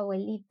con su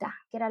abuelita,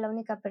 que era la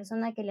única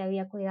persona que le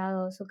había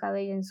cuidado su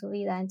cabello en su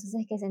vida,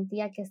 entonces que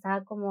sentía que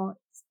estaba como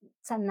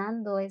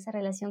sanando esa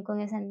relación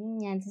con esa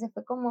niña, entonces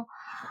fue como,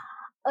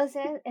 o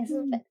sea,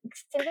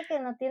 siento que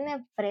no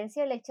tiene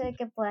precio el hecho de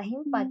que puedas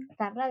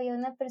impactar la vida de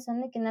una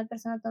persona y que una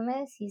persona tome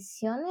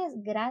decisiones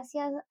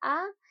gracias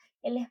a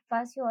el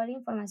espacio o la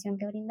información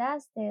que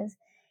brindaste.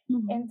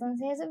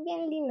 Entonces eso es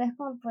bien lindo, es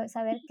como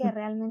saber que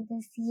realmente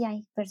sí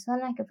hay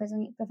personas que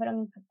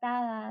fueron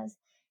impactadas.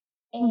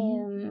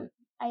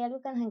 Hay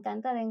algo que nos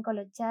encanta de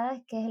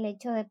Encolochadas, que es el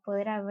hecho de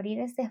poder abrir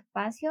este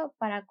espacio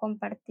para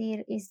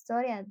compartir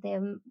historias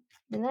de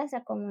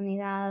nuestra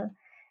comunidad,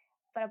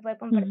 para poder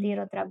compartir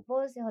otras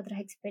voces,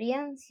 otras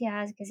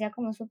experiencias, que sea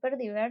como súper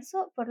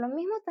diverso, por lo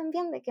mismo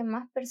también de que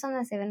más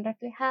personas se ven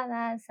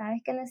reflejadas,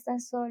 sabes que no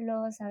estás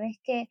solo, sabes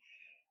que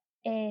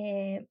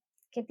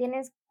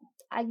tienes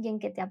alguien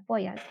que te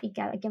apoya y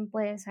a quien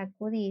puedes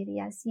acudir y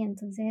así,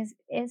 entonces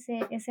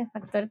ese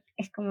factor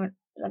es como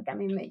lo que a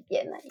mí me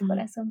llena el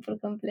corazón por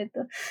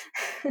completo.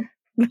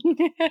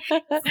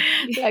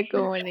 La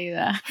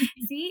comunidad.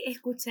 Sí,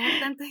 escuchar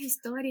tantas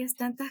historias,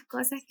 tantas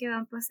cosas que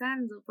van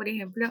pasando. Por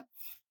ejemplo,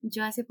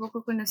 yo hace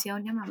poco conocí a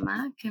una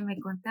mamá que me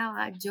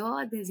contaba, yo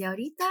desde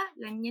ahorita,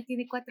 la niña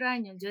tiene 4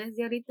 años, yo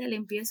desde ahorita le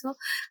empiezo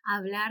a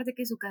hablar de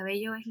que su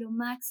cabello es lo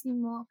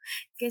máximo,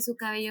 que su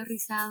cabello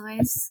rizado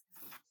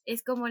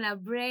es como la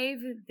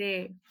Brave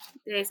de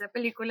esa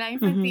película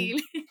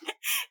infantil.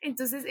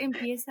 Entonces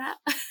empieza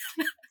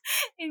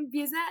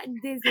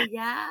desde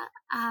ya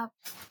a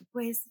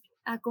pues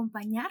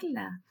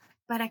acompañarla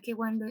para que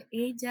cuando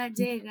ella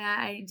llegue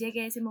a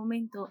ese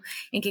momento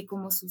en que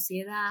como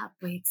sociedad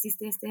pues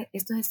existe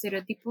estos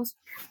estereotipos,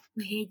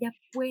 pues ella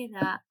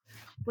pueda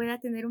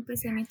tener un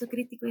pensamiento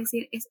crítico y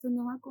decir, esto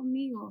no va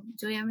conmigo,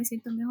 yo ya me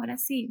siento mejor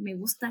así, me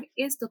gusta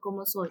esto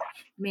como soy,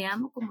 me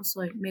amo como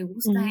soy, me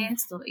gusta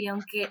esto, y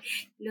aunque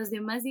los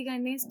demás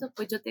digan esto,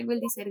 pues yo tengo el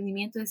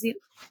discernimiento de decir,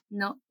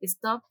 no,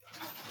 stop,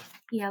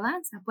 y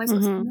avanza, pues,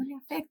 o sea, no le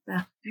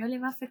afecta, no le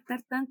va a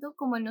afectar tanto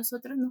como a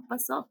nosotros nos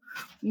pasó,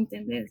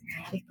 ¿entendés?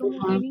 Es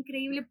como bien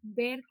increíble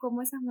ver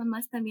cómo esas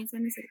mamás también se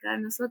han acercado a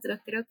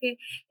nosotros. Creo que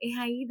es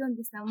ahí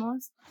donde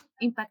estamos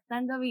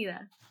impactando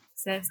vidas, o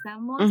sea,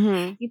 estamos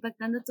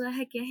impactando todas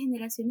aquellas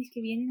generaciones que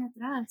vienen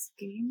atrás,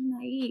 que vienen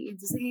ahí,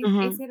 entonces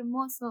es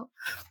hermoso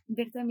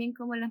ver también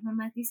cómo las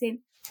mamás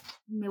dicen,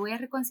 me voy a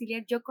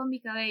reconciliar yo con mi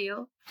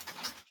cabello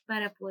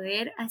para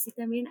poder así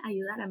también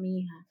ayudar a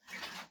mi hija.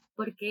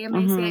 Porque ella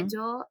me decía,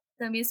 yo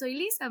también soy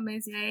lisa, me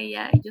decía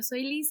ella, yo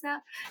soy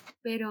lisa,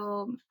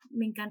 pero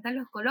me encantan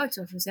los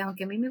colochos, o sea,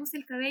 aunque a mí me gusta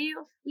el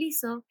cabello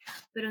liso,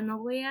 pero no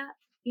voy a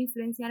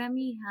influenciar a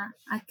mi hija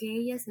a que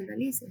ella se lo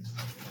alice.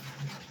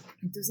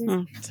 Entonces,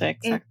 sí,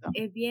 exacto.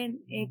 es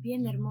bien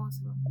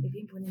hermoso, es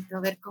bien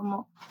bonito ver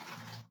cómo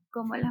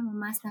las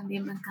mamás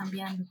también van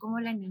cambiando, cómo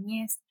la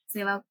niñez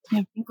se va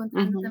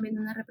encontrando también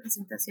una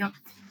representación.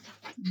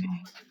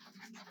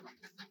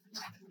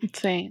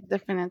 Sí,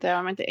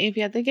 definitivamente. Y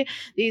fíjate que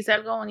dice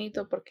algo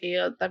bonito, porque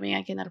yo también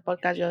aquí en el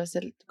podcast,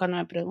 cuando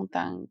me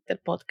preguntan del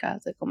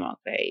podcast, de cómo lo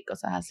creé y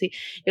cosas así,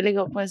 yo le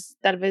digo, pues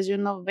tal vez yo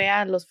no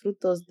vea los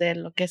frutos de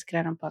lo que es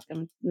crear un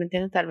podcast, ¿me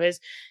entiendes? Tal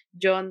vez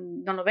yo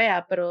no lo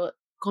vea, pero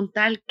con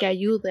tal que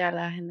ayude a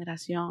la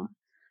generación,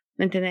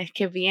 ¿me entiendes?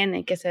 Que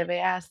viene, que se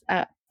vea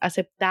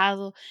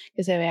aceptado,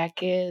 que se vea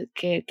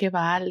que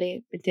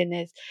vale, ¿me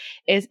entiendes?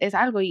 Es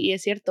algo, y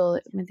es cierto,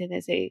 ¿me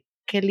entiendes?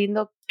 Qué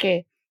lindo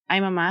que hay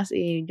mamás,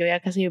 y yo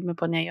ya casi me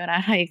ponía a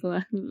llorar ahí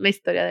con la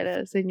historia de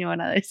la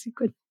señora de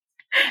 50.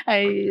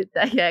 Ahí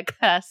está, ya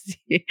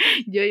casi.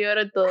 Yo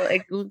lloro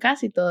en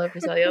casi todo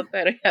episodio,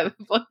 pero ya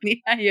me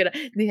ponía a llorar.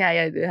 Dije, ay,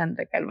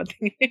 Alejandra,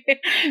 cálmate.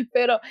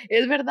 Pero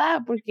es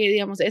verdad, porque,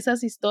 digamos,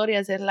 esas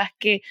historias es la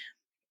que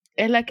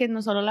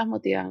no solo las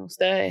motivan a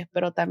ustedes,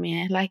 pero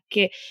también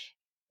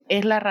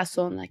es la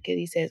razón la que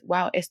dices,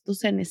 wow, esto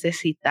se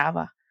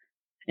necesitaba.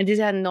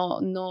 Entonces,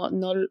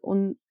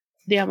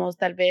 digamos,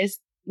 tal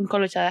vez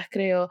Colochadas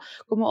creo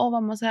como,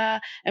 vamos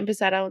a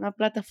empezar a una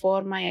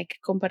plataforma y hay que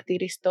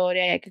compartir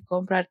historia y hay que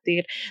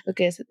compartir lo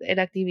que es el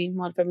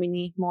activismo, el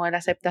feminismo, la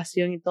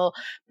aceptación y todo,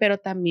 pero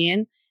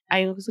también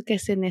hay algo que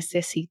se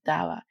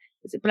necesitaba,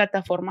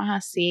 plataformas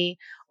así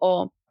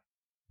o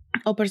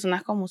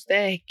personas como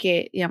ustedes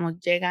que, digamos,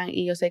 llegan,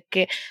 y yo sé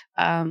que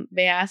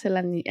veas en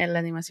la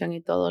animación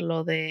y todo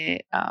lo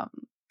de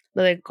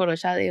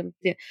Colochada,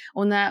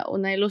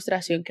 una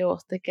ilustración que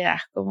vos te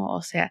quedas como,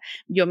 o sea,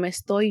 yo me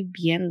estoy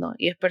viendo,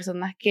 y es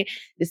personas que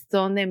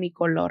son de mi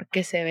color,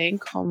 que se ven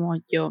como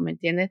yo, ¿me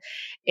entiendes?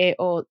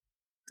 O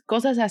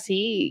cosas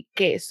así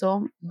que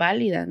son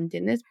válidas, ¿me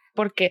entiendes?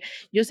 Porque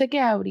yo sé que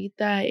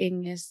ahorita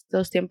en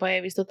estos tiempos he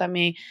visto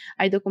también,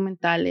 hay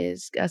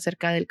documentales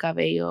acerca del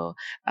cabello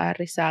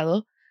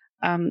rizado.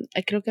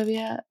 Creo que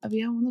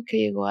había uno que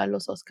llegó a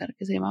los Oscars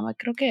que se llamaba,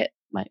 creo que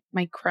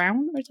My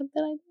Crown or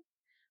something like that.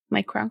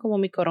 My Crown, como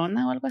mi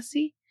corona o algo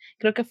así.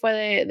 Creo que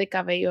fue de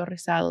cabello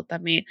rizado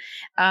también.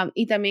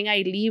 Y también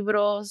hay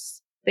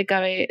libros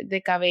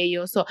de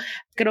cabello. So,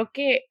 creo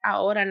que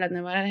ahora la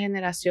nueva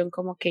generación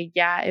como que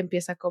ya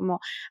empieza como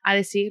a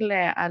decirle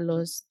a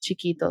los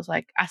chiquitos,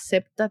 like,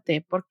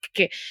 acéptate,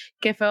 porque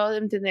qué feo, de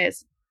entender.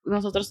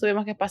 Nosotros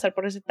tuvimos que pasar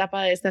por esa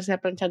etapa de estarse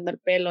planchando el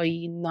pelo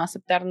y no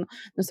aceptar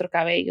nuestro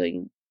cabello,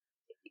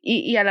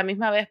 y a la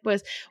misma vez,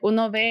 pues,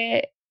 uno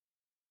ve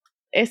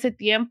ese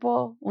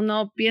tiempo,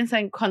 uno piensa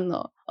en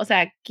cuando, o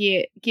sea,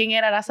 quién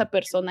era esa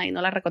persona y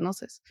no la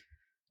reconoces.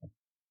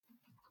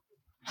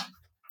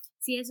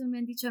 Sí, eso me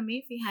han dicho a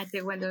mí,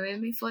 fíjate, cuando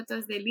ven mis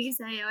fotos de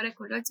Lisa y ahora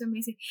Colocho, me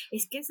dicen,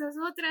 es que sos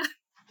otra,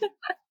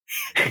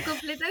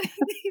 completamente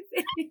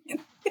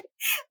diferente.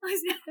 O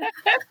sea,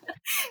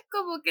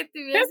 como que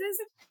te hubieses,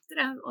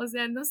 o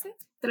sea, no sé,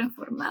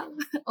 transformado,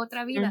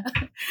 otra vida.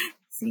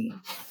 Sí.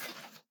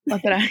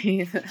 Otra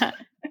vida.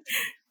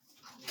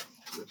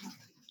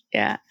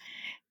 Ya.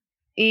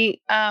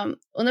 Y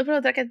una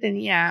pregunta que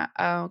tenía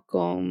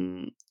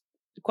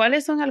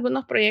 ¿cuáles son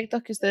algunos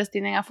proyectos que ustedes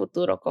tienen a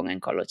futuro con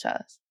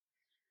Encolochadas?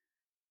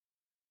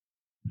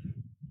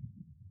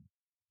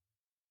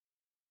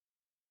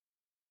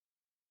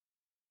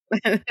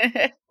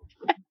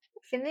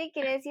 Henry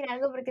quiere decir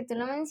algo porque tú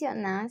lo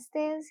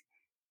mencionaste,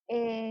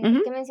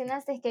 que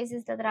mencionaste que se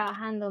está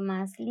trabajando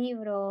más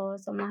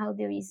libros o más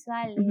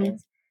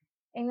audiovisuales.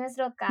 En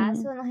nuestro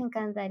caso, nos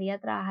encantaría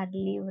trabajar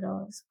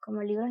libros.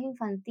 Como libros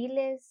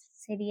infantiles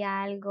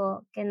sería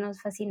algo que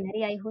nos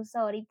fascinaría, y justo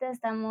ahorita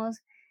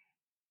estamos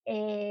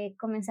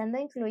comenzando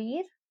a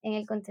incluir en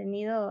el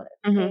contenido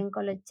de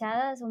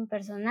Encolochadas un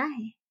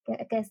personaje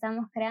que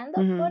estamos creando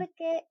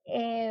porque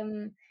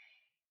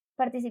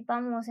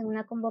participamos en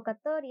una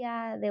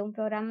convocatoria de un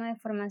programa de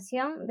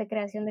formación de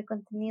creación de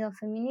contenido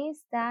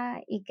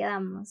feminista y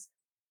quedamos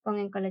con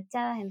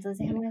Encolochadas.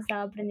 Entonces hemos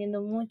estado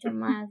aprendiendo mucho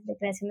más de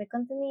creación de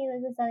contenido.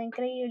 Eso ha estado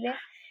increíble,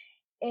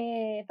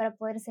 para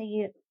poder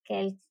seguir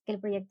que el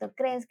proyecto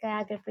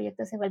crezca, que el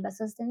proyecto se vuelva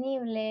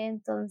sostenible.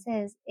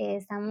 Entonces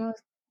estamos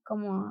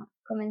como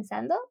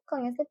comenzando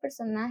con este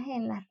personaje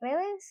en las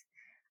redes.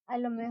 A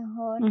lo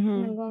mejor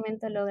en algún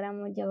momento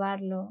logramos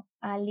llevarlo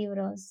a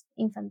libros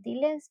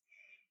infantiles,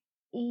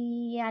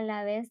 y a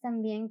la vez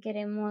también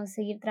queremos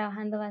seguir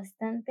trabajando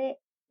bastante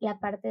la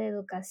parte de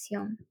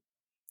educación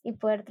y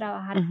poder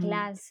trabajar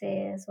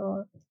clases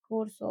o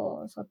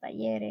cursos o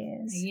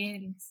talleres.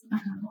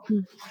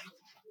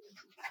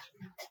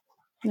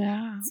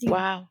 Yeah. Sí.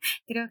 Wow.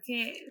 Creo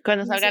que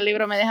cuando salga el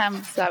libro me dejan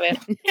saber.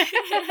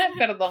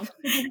 Perdón.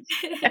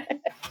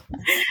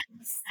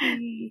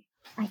 Sí.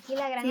 Aquí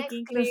la gran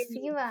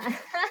exclusiva.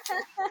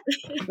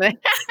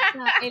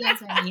 No, el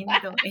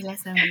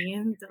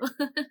lanzamiento.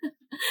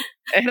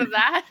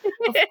 ¿Verdad?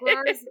 Of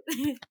course.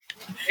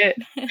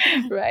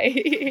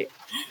 Right.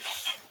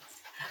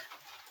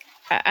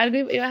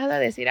 ¿Algo ibas a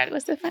decir algo,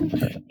 Stephanie?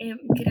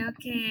 Creo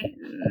que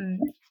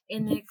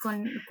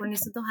con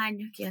estos 2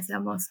 años que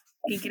hacemos,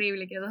 qué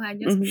increíble que 2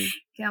 años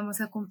que vamos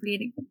a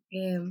cumplir,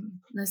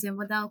 nos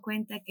hemos dado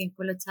cuenta que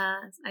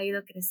Encolochadas ha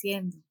ido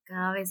creciendo,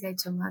 cada vez se ha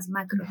hecho más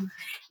macro.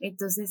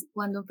 Entonces,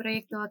 cuando un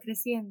proyecto va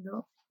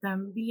creciendo,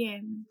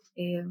 también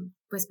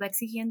pues va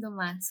exigiendo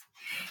más.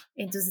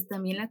 Entonces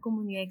también la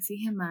comunidad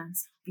exige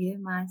más, pide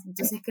más.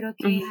 Entonces creo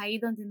que es ahí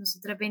donde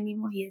nosotros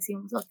venimos y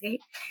decimos, ok,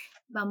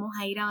 vamos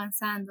a ir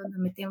avanzando, nos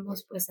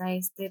metemos pues a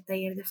este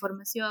taller de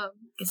formación,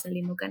 que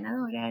salimos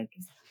ganadoras, que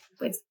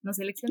pues nos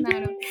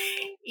seleccionaron,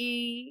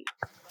 y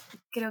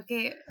creo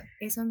que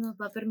eso nos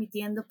va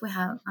permitiendo pues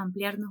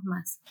ampliarnos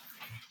más.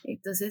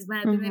 Entonces van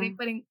a tener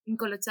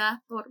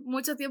Encolochadas por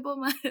mucho tiempo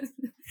más.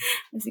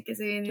 Así que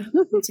se vienen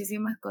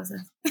muchísimas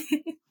cosas.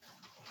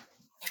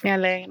 Me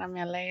alegra.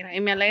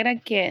 Y me alegra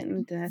que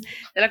de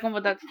la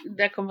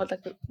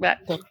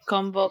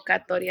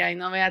convocatoria, y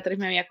no Beatriz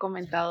me había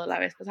comentado la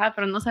vez pasada,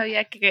 pero no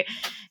sabía que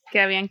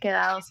habían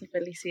quedado.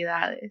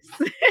 Felicidades.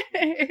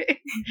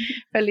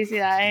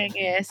 Felicidades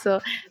en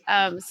eso.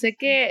 Sé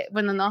que,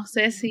 bueno, no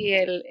sé si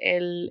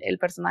el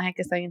personaje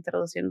que están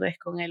introduciendo es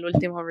con el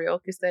último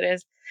reel que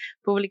ustedes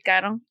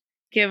publicaron,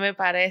 que me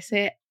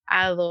parece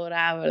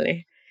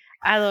adorable.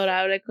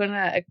 Adorable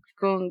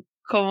con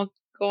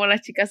como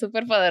las chicas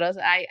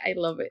superpoderosas. I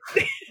love it.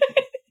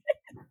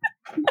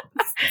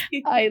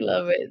 I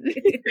love it.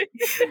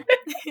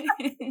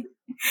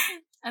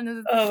 A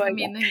nosotros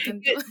también nos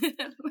encantó.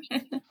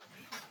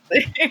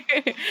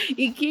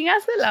 ¿Y quién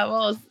hace la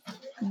voz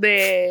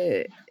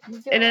de...?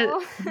 Yo.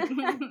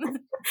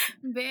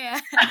 Vea.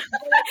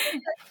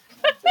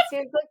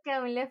 Siento que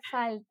aún le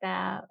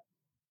falta.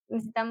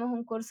 Necesitamos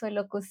un curso de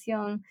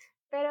locución,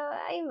 pero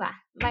ahí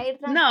va a ir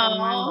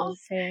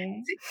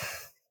transformándose.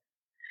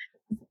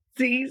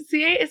 Sí,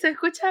 se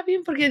escucha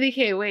bien porque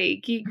dije, güey,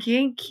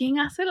 ¿quién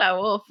hace la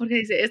voz? Porque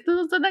dice, esto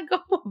no suena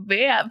como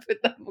Bea, pero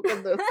tampoco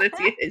no sé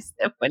si es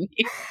Stephanie.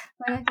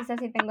 Bueno, quizás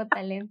sí tengo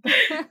talento.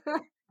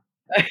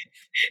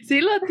 Sí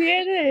lo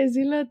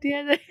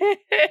tiene.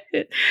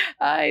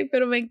 Ay,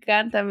 pero me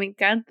encanta.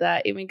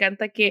 Y me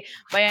encanta que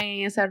vayan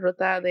en esa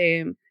ruta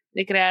de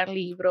crear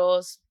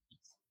libros,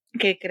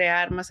 que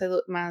crear más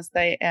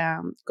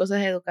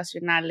cosas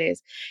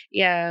educacionales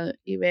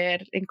y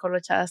ver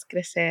Encolochadas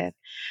crecer.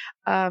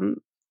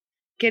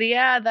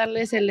 Quería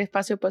darles el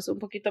espacio pues un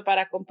poquito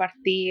para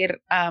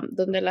compartir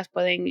dónde las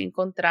pueden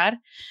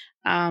encontrar,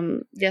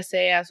 ya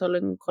sea solo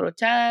en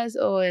Encolochadas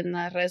o en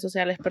las redes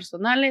sociales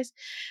personales.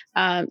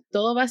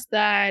 Todo va a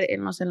estar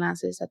en los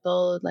enlaces a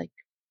todos,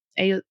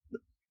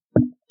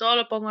 todo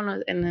lo pongo en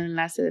el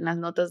enlace, en las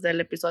notas del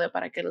episodio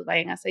para que los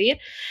vayan a seguir,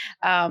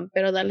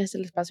 pero darles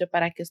el espacio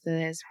para que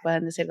ustedes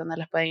puedan decir dónde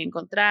las pueden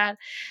encontrar.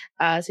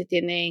 Si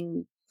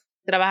tienen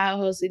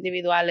trabajos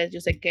individuales, yo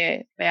sé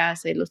que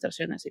hace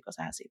ilustraciones y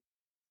cosas así.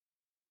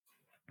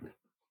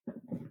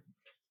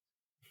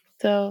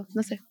 So,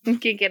 no sé,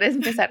 ¿quién quieres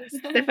empezar?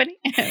 ¿Stephanie?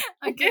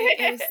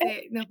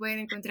 Okay, nos pueden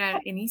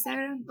encontrar en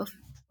Instagram,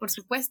 por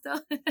supuesto,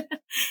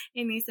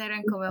 en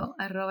Instagram como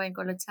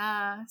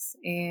 @encolochadas.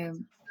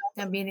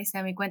 También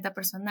está mi cuenta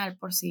personal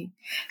por si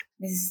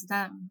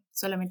necesitan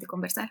solamente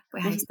conversar,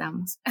 pues ahí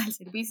estamos al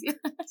servicio.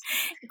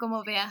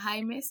 Como Bea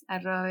Jaimes,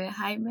 @Bea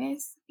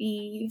Jaimes,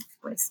 y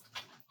pues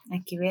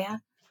aquí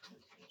Bea.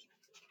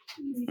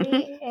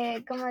 Sí,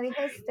 como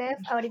dijo Steph,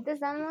 ahorita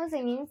estamos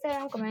en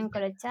Instagram como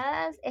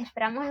Encolochadas.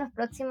 Esperamos los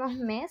próximos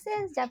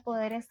meses ya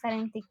poder estar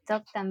en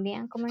TikTok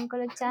también como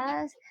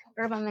Encolochadas.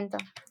 Por el momento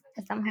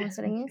estamos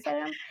solo en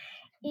Instagram.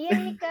 Y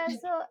en mi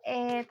caso,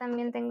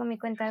 también tengo mi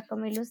cuenta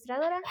como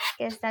ilustradora,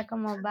 que está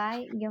como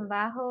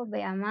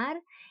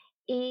by_Beamar.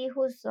 Y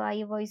justo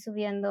ahí voy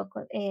subiendo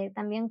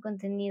también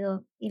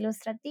contenido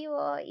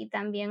ilustrativo y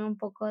también un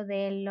poco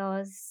de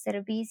los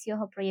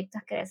servicios o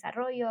proyectos que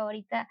desarrollo.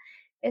 Ahorita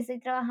estoy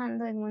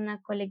trabajando en una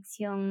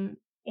colección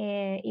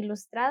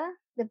ilustrada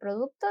de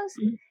productos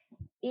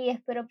y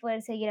espero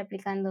poder seguir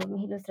aplicando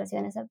mis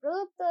ilustraciones a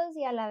productos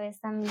y a la vez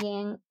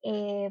también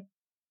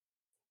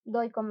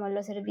doy como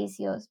mis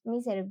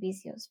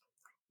servicios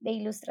de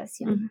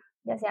ilustración,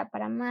 ya sea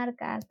para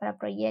marcas, para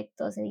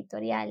proyectos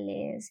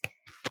editoriales,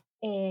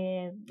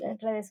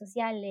 redes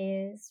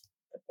sociales,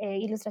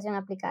 ilustración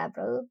aplicada a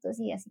productos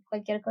y así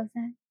cualquier cosa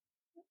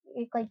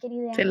y cualquier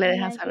idea. Se le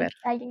deja saber.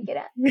 Alguien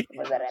quiera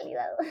volver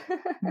realidad.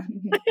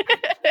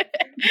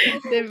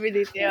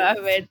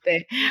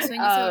 Definitivamente.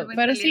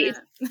 Pero sí.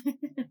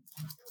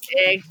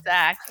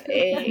 Exacto.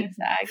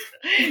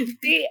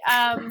 Sí,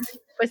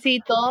 pues sí,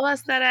 todo va a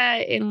estar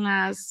en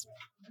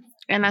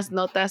las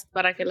notas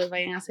para que los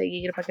vayan a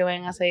seguir, para que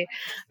vayan a seguir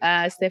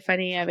a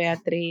Stephanie, a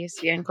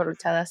Beatriz y a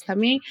Encolochadas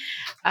también.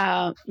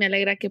 Me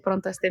alegra que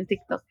pronto esté en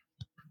TikTok.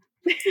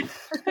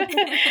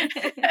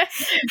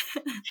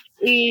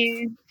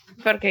 Y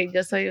porque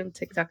yo soy un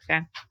TikTok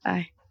fan.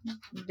 Ay,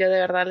 yo de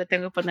verdad le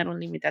tengo que poner un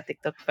límite a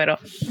TikTok, pero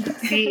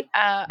sí,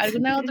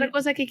 ¿alguna otra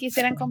cosa que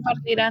quisieran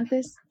compartir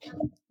antes?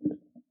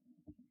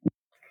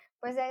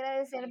 Pues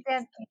agradecerte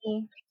a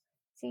ti.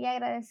 sí,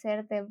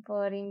 agradecerte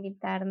por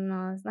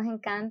invitarnos. Nos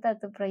encanta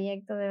tu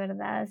proyecto, de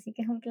verdad. Así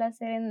que es un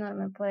placer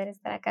enorme poder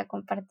estar acá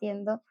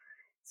compartiendo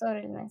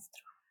sobre el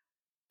nuestro.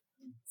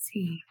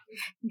 Sí,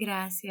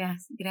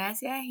 gracias.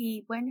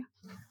 Y bueno,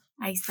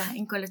 ahí está,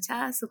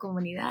 encolochada su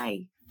comunidad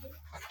y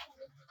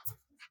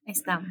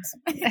estamos.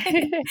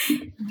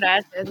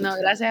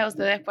 Gracias a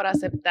ustedes por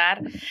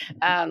aceptar.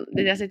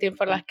 Desde hace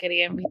tiempo las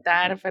quería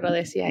invitar, pero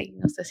decía, ay,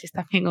 no sé si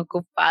están bien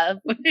ocupadas.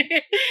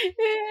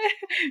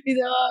 y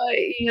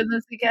yo no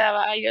sé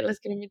quedaba, ay, yo les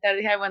quiero invitar.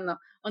 Dije, ay, bueno,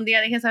 un día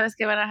dije, ¿sabes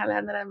qué? Van a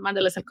Alejandra,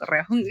 mándeles el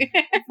correo.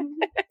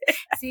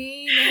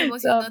 Sí, nos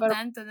emocionó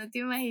tanto, no te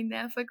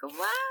imaginas, fue como,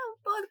 wow,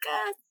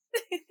 podcast.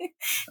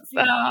 Sí,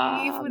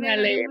 fue una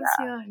gran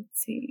emoción,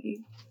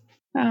 sí.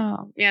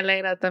 Oh, me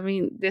alegra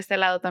también, de este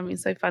lado también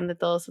soy fan de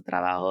todo su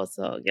trabajo,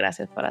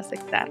 gracias por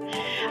aceptar.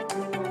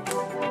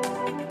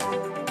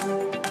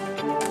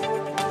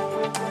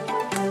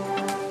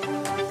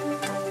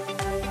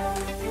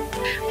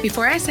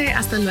 Before I say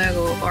hasta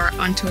luego or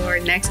onto our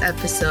next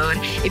episode,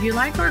 if you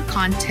like our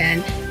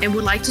content and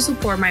would like to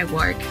support my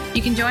work,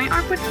 you can join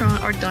our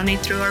Patreon or donate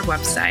through our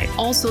website.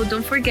 Also,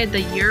 don't forget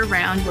that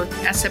year-round we're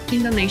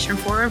accepting donation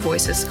for our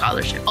Voices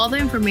Scholarship. All the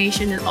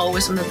information is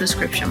always on the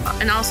description box.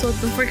 And also,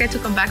 don't forget to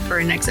come back for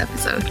our next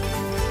episode.